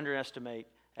do not underestimate,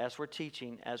 as we're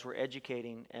teaching, as we're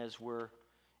educating, as we're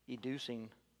educing,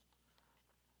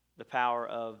 the power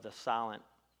of the silent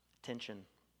tension.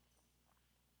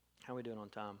 How are we doing on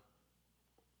time?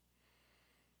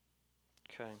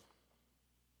 Okay.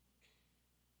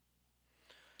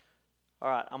 All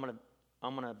right,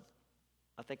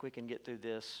 I think we can get through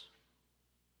this.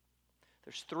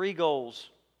 There's 3 goals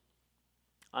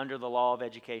under the law of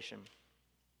education.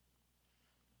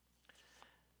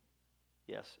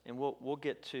 Yes, and we'll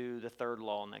get to the 3rd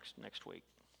law next week.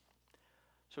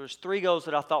 So there's 3 goals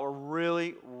that I thought were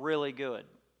really, really good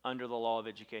under the law of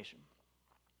education.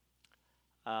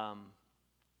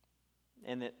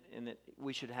 And that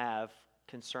we should have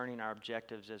concerning our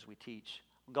objectives as we teach.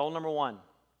 Goal number 1,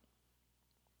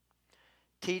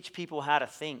 teach people how to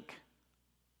think.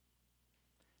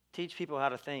 Teach people how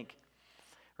to think.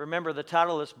 Remember, the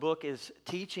title of this book is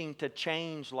Teaching to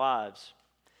Change Lives.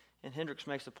 And Hendricks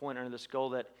makes the point under this goal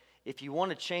that if you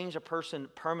want to change a person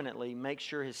permanently, make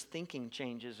sure his thinking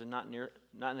changes and not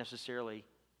necessarily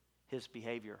his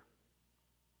behavior.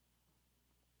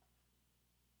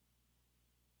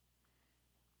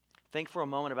 Think for a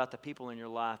moment about the people in your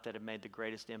life that have made the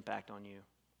greatest impact on you.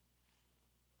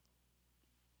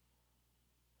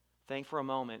 Think for a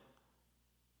moment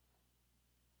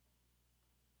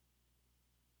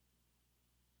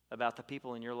about the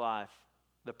people in your life,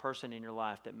 the person in your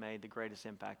life that made the greatest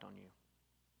impact on you.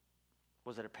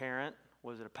 Was it a parent?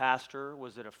 Was it a pastor?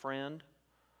 Was it a friend?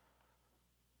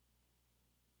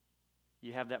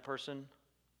 You have that person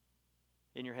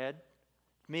in your head?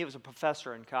 For me, it was a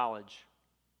professor in college.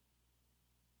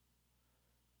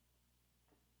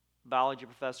 Biology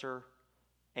professor,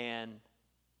 and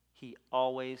he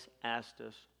always asked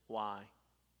us why.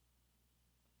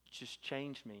 It just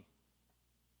changed me.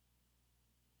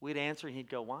 We'd answer and he'd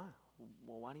go, why?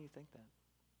 Well, why do you think that?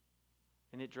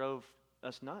 And it drove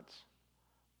us nuts.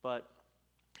 But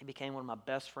he became one of my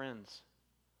best friends.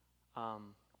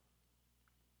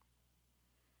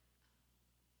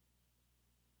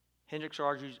 Hendricks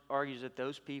argues that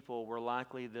those people were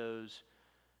likely those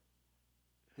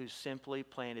who simply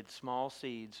planted small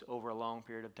seeds over a long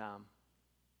period of time.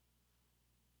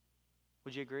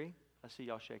 Would you agree? I see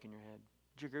y'all shaking your head.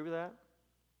 Would you agree with that?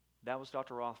 That was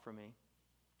Dr. Roth for me.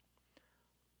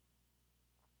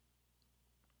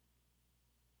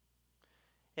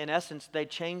 In essence, they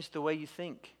changed the way you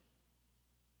think.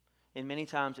 And many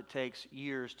times it takes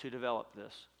years to develop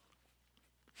this.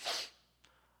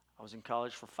 I was in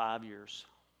college for 5 years.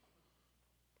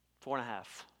 4.5.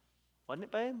 Wasn't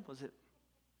it, babe? Was it?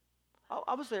 Oh,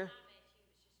 I was there.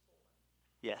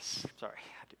 Yes. Sorry.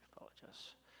 I do apologize.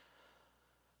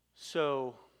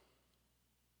 So,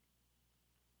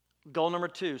 goal number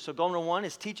 2. So, goal number 1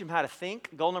 is teach them how to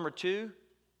think. Goal number 2,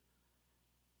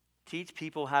 teach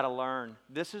people how to learn.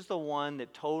 This is the one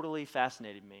that totally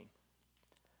fascinated me,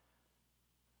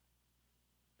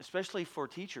 especially for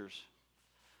teachers.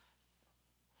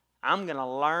 I'm going to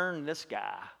learn this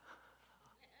guy.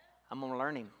 I'm going to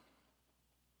learn him.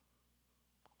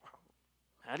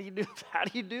 How do you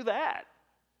do that?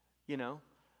 You know,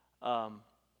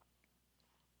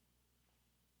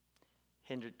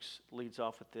 Hendricks leads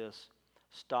off with this: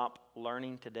 stop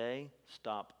learning today,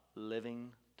 stop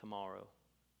living tomorrow.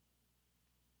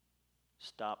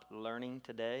 Stop learning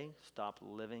today, stop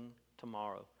living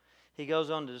tomorrow. He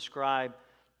goes on to describe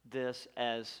this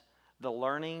as the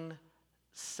learning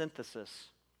synthesis.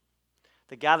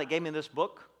 The guy that gave me this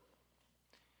book,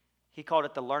 he called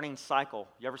it the learning cycle.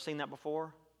 You ever seen that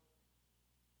before?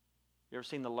 You ever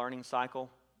seen the learning cycle?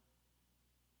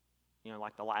 You know,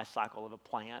 like the life cycle of a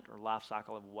plant or life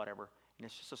cycle of whatever. And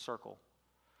it's just a circle.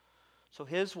 So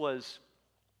his was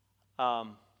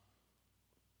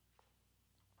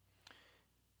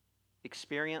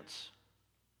experience,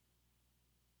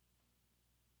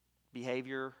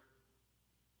 behavior.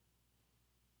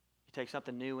 You take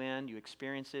something new in, you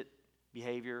experience it,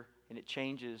 behavior, and it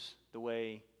changes the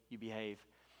way you behave.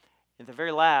 And at the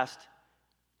very last,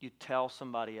 you tell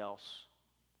somebody else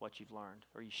what you've learned,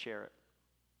 or you share it.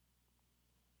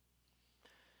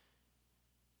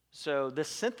 So this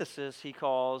synthesis, he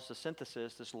calls the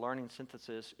synthesis, this learning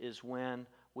synthesis, is when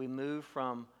we move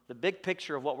from the big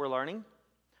picture of what we're learning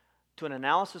to an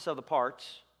analysis of the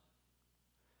parts,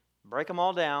 break them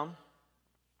all down,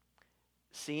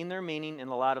 seeing their meaning in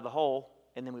the light of the whole,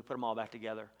 and then we put them all back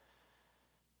together.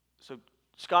 So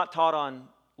Scott taught on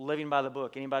Living by the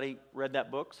Book. Anybody read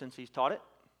that book since he's taught it?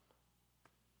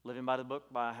 Living by the Book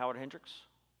by Howard Hendricks.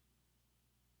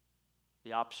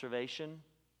 The observation,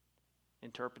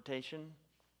 interpretation,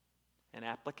 and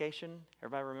application.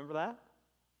 Everybody remember that?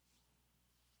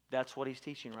 That's what he's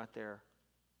teaching right there.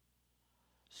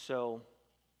 So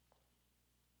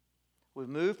we've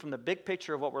moved from the big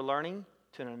picture of what we're learning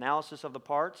to an analysis of the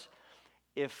parts.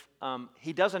 If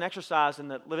he does an exercise in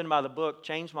the Living by the Book,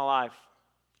 changed my life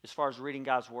as far as reading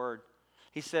God's Word.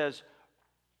 He says,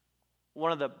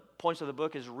 one of the points of the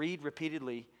book is read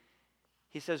repeatedly.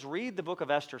 He says, read the book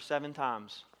of Esther 7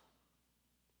 times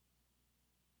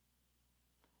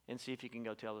and see if you can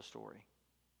go tell the story.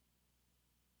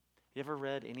 You ever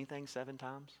read anything 7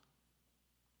 times?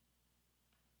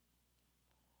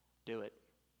 Do it.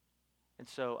 And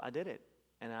so I did it.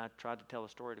 And I tried to tell a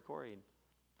story to Corey. And,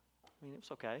 I mean, it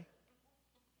was okay.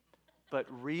 But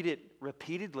read it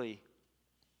repeatedly.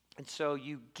 And so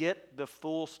you get the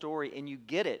full story and you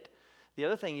get it. The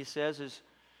other thing he says is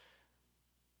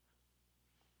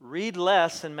read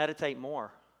less and meditate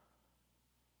more.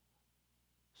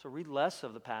 So read less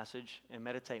of the passage and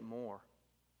meditate more.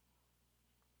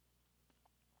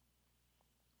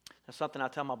 Now, something I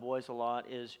tell my boys a lot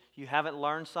is you haven't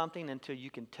learned something until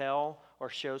you can tell or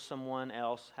show someone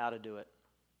else how to do it.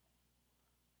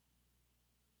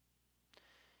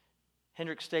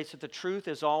 Hendricks states that the truth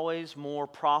is always more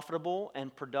profitable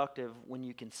and productive when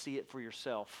you can see it for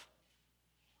yourself.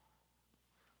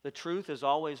 The truth is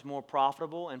always more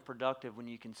profitable and productive when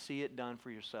you can see it done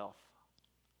for yourself.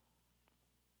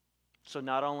 So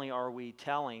not only are we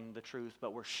telling the truth,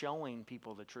 but we're showing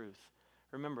people the truth.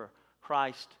 Remember,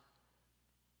 Christ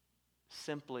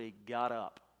simply got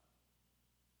up.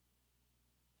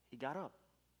 He got up.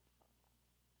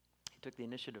 He took the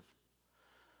initiative.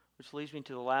 Which leads me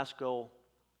to the last goal.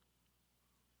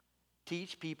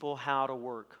 Teach people how to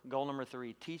work. Goal number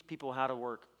 3, teach people how to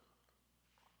work.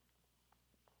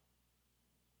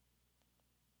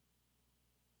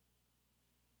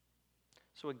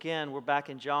 So again, we're back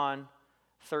in John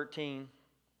 13.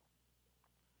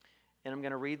 And I'm going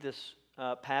to read this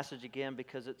passage again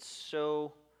because it's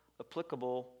so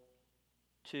applicable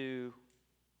to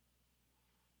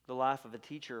the life of a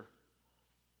teacher.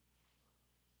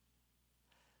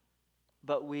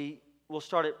 But we'll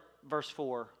start at verse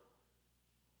 4.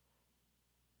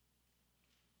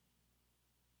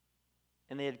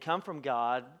 And they had come from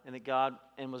God,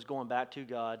 and was going back to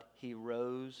God. He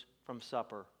rose from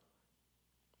supper.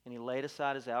 And he laid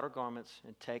aside his outer garments,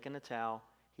 and taking a towel,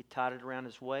 he tied it around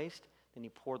his waist. Then he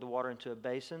poured the water into a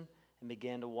basin and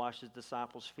began to wash his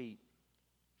disciples' feet,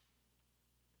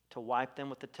 to wipe them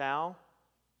with the towel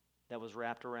that was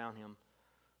wrapped around him.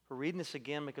 We're reading this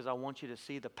again because I want you to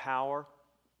see the power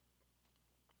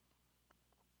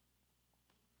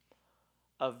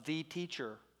of the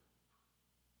teacher,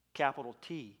 capital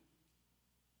T.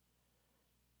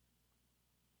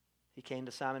 He came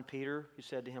to Simon Peter, who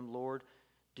said to him, Lord,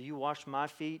 do you wash my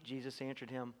feet? Jesus answered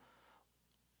him,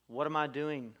 what am I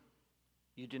doing?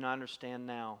 You do not understand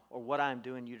now. Or what I am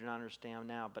doing, you do not understand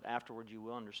now, but afterward you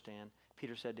will understand.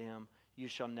 Peter said to him, you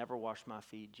shall never wash my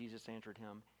feet. Jesus answered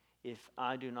him, if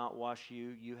I do not wash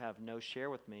you, you have no share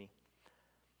with me.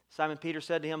 Simon Peter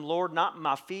said to him, Lord, not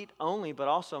my feet only, but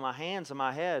also my hands and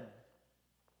my head.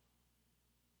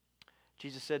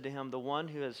 Jesus said to him, the one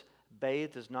who has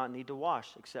bathed does not need to wash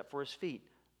except for his feet,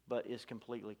 but is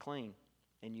completely clean.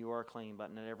 And you are clean,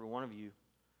 but not every one of you.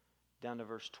 Down to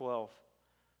verse 12.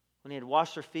 When he had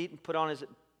washed their feet and put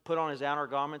on his outer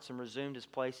garments and resumed his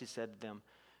place, he said to them,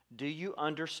 do you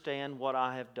understand what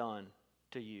I have done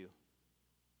to you?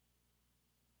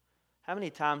 How many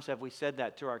times have we said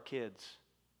that to our kids?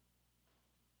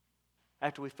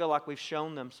 After we feel like we've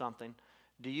shown them something,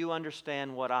 do you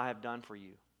understand what I have done for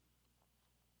you?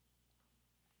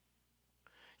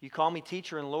 You call me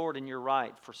teacher and Lord, and you're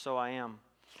right, for so I am.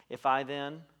 If I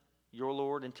then, your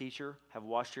Lord and teacher, have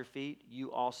washed your feet,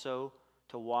 you also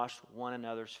to wash one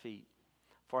another's feet.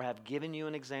 For I have given you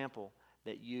an example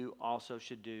that you also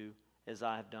should do as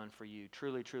I have done for you.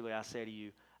 Truly, truly, I say to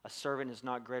you, a servant is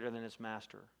not greater than his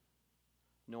master,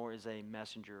 nor is a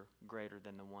messenger greater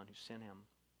than the one who sent him.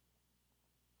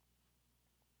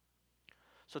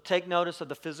 So take notice of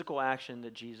the physical action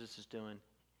that Jesus is doing.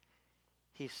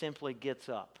 He simply gets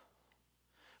up.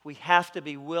 We have to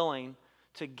be willing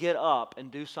to get up and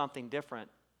do something different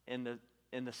in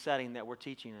the setting that we're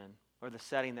teaching in, or the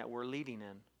setting that we're leading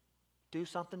in. Do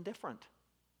something different.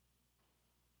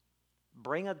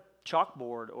 Bring a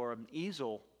chalkboard or an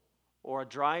easel or a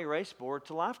dry erase board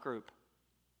to life group.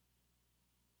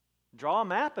 Draw a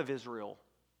map of Israel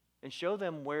and show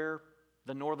them where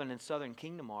the northern and southern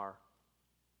kingdom are.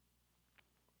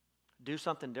 Do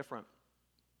something different.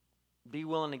 Be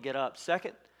willing to get up.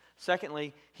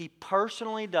 Secondly, he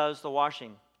personally does the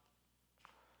washing.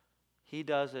 He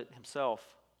does it himself.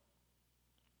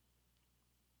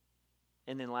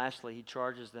 And then lastly, he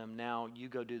charges them, now you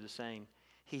go do the same.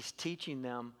 He's teaching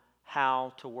them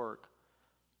how to work.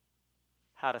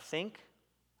 How to think,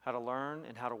 how to learn,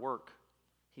 and how to work.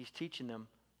 He's teaching them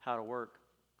how to work.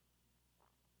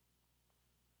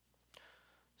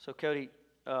 So Cody,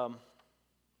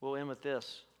 we'll end with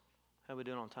this. How are we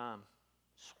doing on time?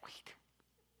 Sweet.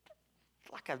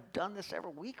 It's like I've done this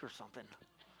every week or something.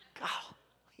 God,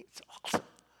 it's awesome.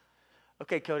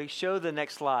 Okay, Cody, show the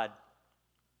next slide.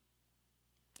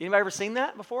 Anybody ever seen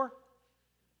that before?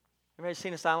 Anybody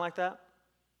seen a sign like that?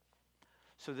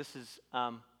 So this is,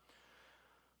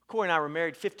 Corey and I were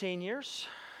married 15 years.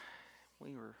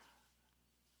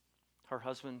 Her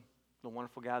husband, the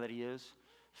wonderful guy that he is,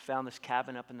 found this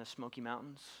cabin up in the Smoky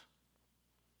Mountains.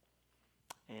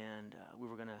 And we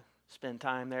were going to spend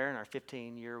time there in our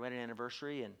 15-year wedding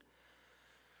anniversary. And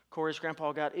Corey's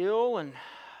grandpa got ill, and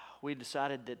we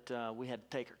decided that we had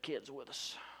to take our kids with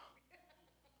us.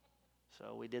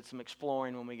 So we did some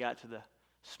exploring when we got to the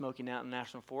Smoky Mountain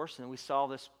National Forest, and we saw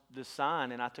this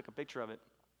sign, and I took a picture of it.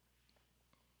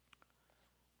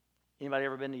 Anybody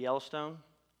ever been to Yellowstone?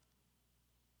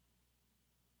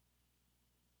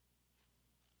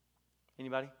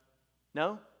 Anybody?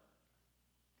 No?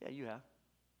 Yeah, you have.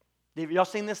 Have y'all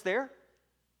seen this there?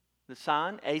 The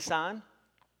sign, a sign?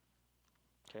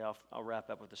 Okay, I'll wrap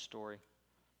up with a story.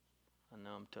 I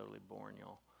know I'm totally boring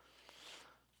y'all.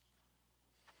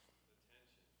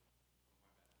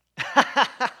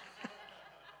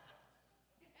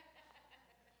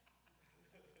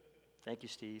 Thank you,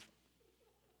 Steve.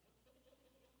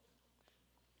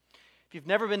 If you've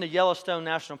never been to Yellowstone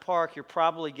National Park, you're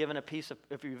probably given a piece of,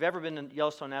 if you've ever been to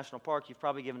Yellowstone National Park, you've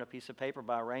probably given a piece of paper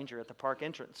by a ranger at the park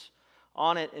entrance.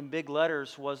 On it, in big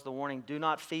letters, was the warning, do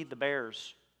not feed the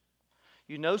bears.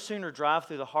 You no sooner drive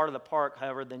through the heart of the park,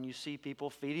 however, than you see people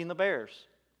feeding the bears.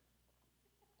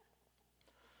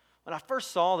 When I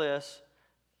first saw this,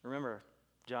 remember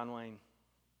John Wayne,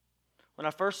 when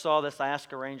I first saw this, I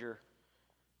asked a ranger,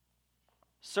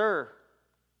 "Sir,"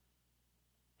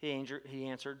 he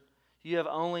answered, "you have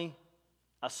only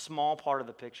a small part of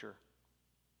the picture.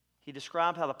 He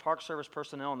described how the Park Service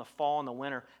personnel in the fall and the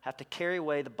winter have to carry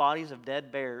away the bodies of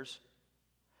dead bears,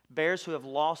 bears who have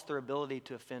lost their ability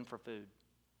to fend for food.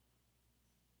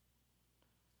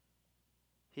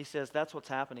 He says that's what's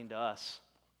happening to us.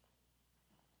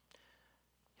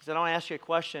 He said, I want to ask you a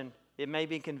question. It may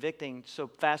be convicting, so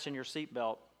fasten your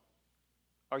seatbelt.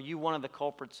 Are you one of the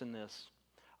culprits in this?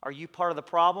 Are you part of the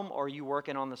problem, or are you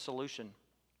working on the solution?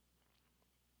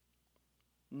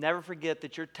 Never forget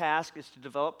that your task is to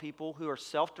develop people who are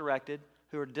self-directed,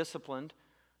 who are disciplined,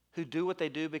 who do what they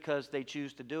do because they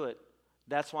choose to do it.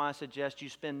 That's why I suggest you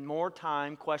spend more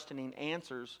time questioning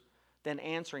answers than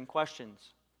answering questions.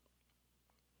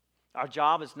 Our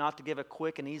job is not to give a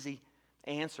quick and easy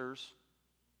answers,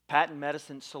 patent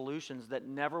medicine solutions that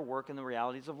never work in the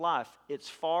realities of life. It's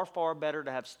far, far better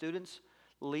to have students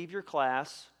leave your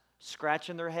class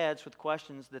scratching their heads with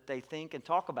questions that they think and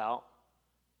talk about,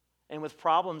 and with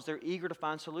problems they're eager to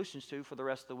find solutions to for the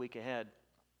rest of the week ahead.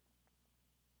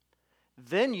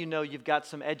 Then you know you've got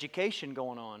some education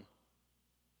going on,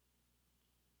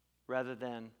 rather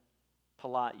than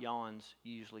polite yawns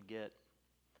you usually get.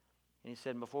 And he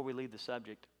said, before we leave the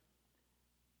subject,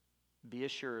 be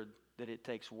assured that it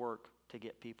takes work to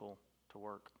get people to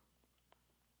work.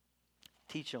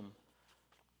 Teach them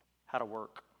how to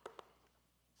work.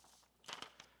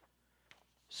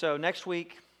 So next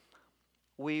week,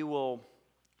 we will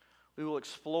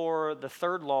explore the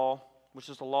third law, which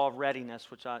is the law of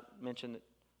readiness, which I mentioned that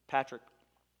Patrick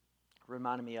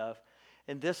reminded me of.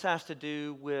 And this has to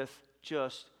do with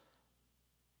just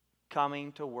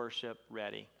coming to worship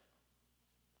ready.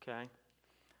 Okay?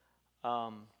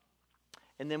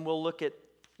 And then we'll look at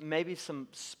maybe some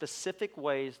specific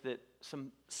ways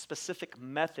some specific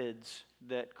methods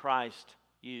that Christ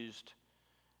used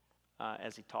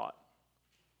as he taught.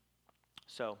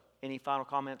 So, any final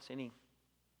comments? When you talk about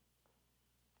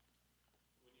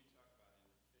he-do's and drawing out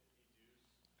things that are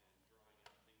hidden,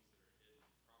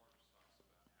 Proverbs talks about how it is the glory of God to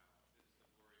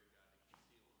conceal a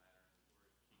matter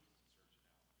and the glory of kings to search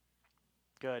it out.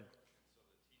 Good. And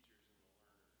so the teachers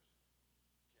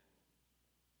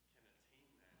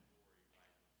and the learners can attain that glory by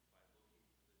looking for the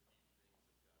deep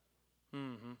things of God's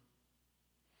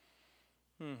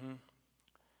word.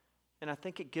 And I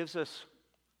think it gives us,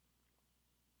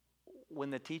 when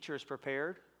the teacher is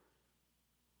prepared,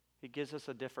 it gives us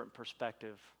a different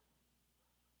perspective.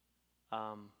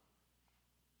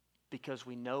 Because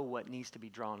we know what needs to be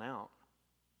drawn out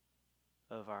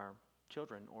of our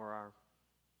children or our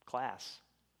class.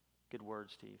 Good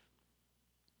word, Steve.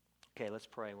 Okay, let's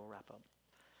pray. We'll wrap up.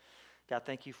 God,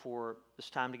 thank you for this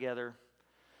time together.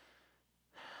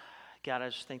 God, I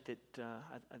just think that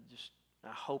I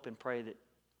hope and pray that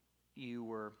you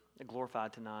were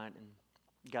glorified tonight, and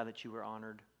God, that you were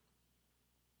honored.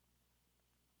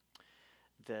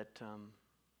 That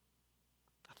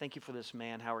I thank you for this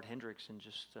man, Howard Hendricks, and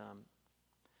just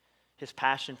his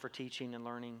passion for teaching and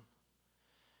learning.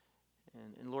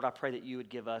 And Lord, I pray that you would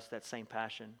give us that same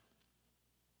passion,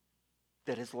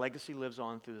 that his legacy lives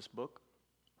on through this book.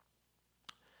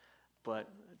 But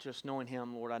just knowing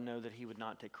him, Lord, I know that he would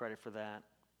not take credit for that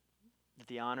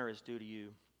the honor is due to you.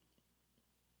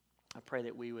 I pray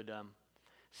that we would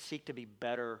seek to be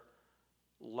better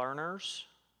learners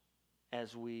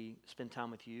as we spend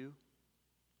time with you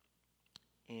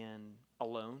and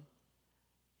alone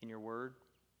in your word,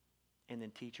 and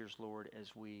then teachers, Lord,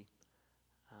 as we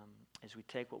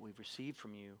take what we've received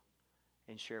from you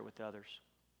and share it with others.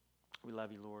 We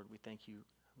love you, Lord. We thank you.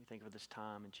 We thank you for this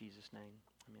time. In Jesus' name,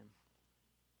 amen.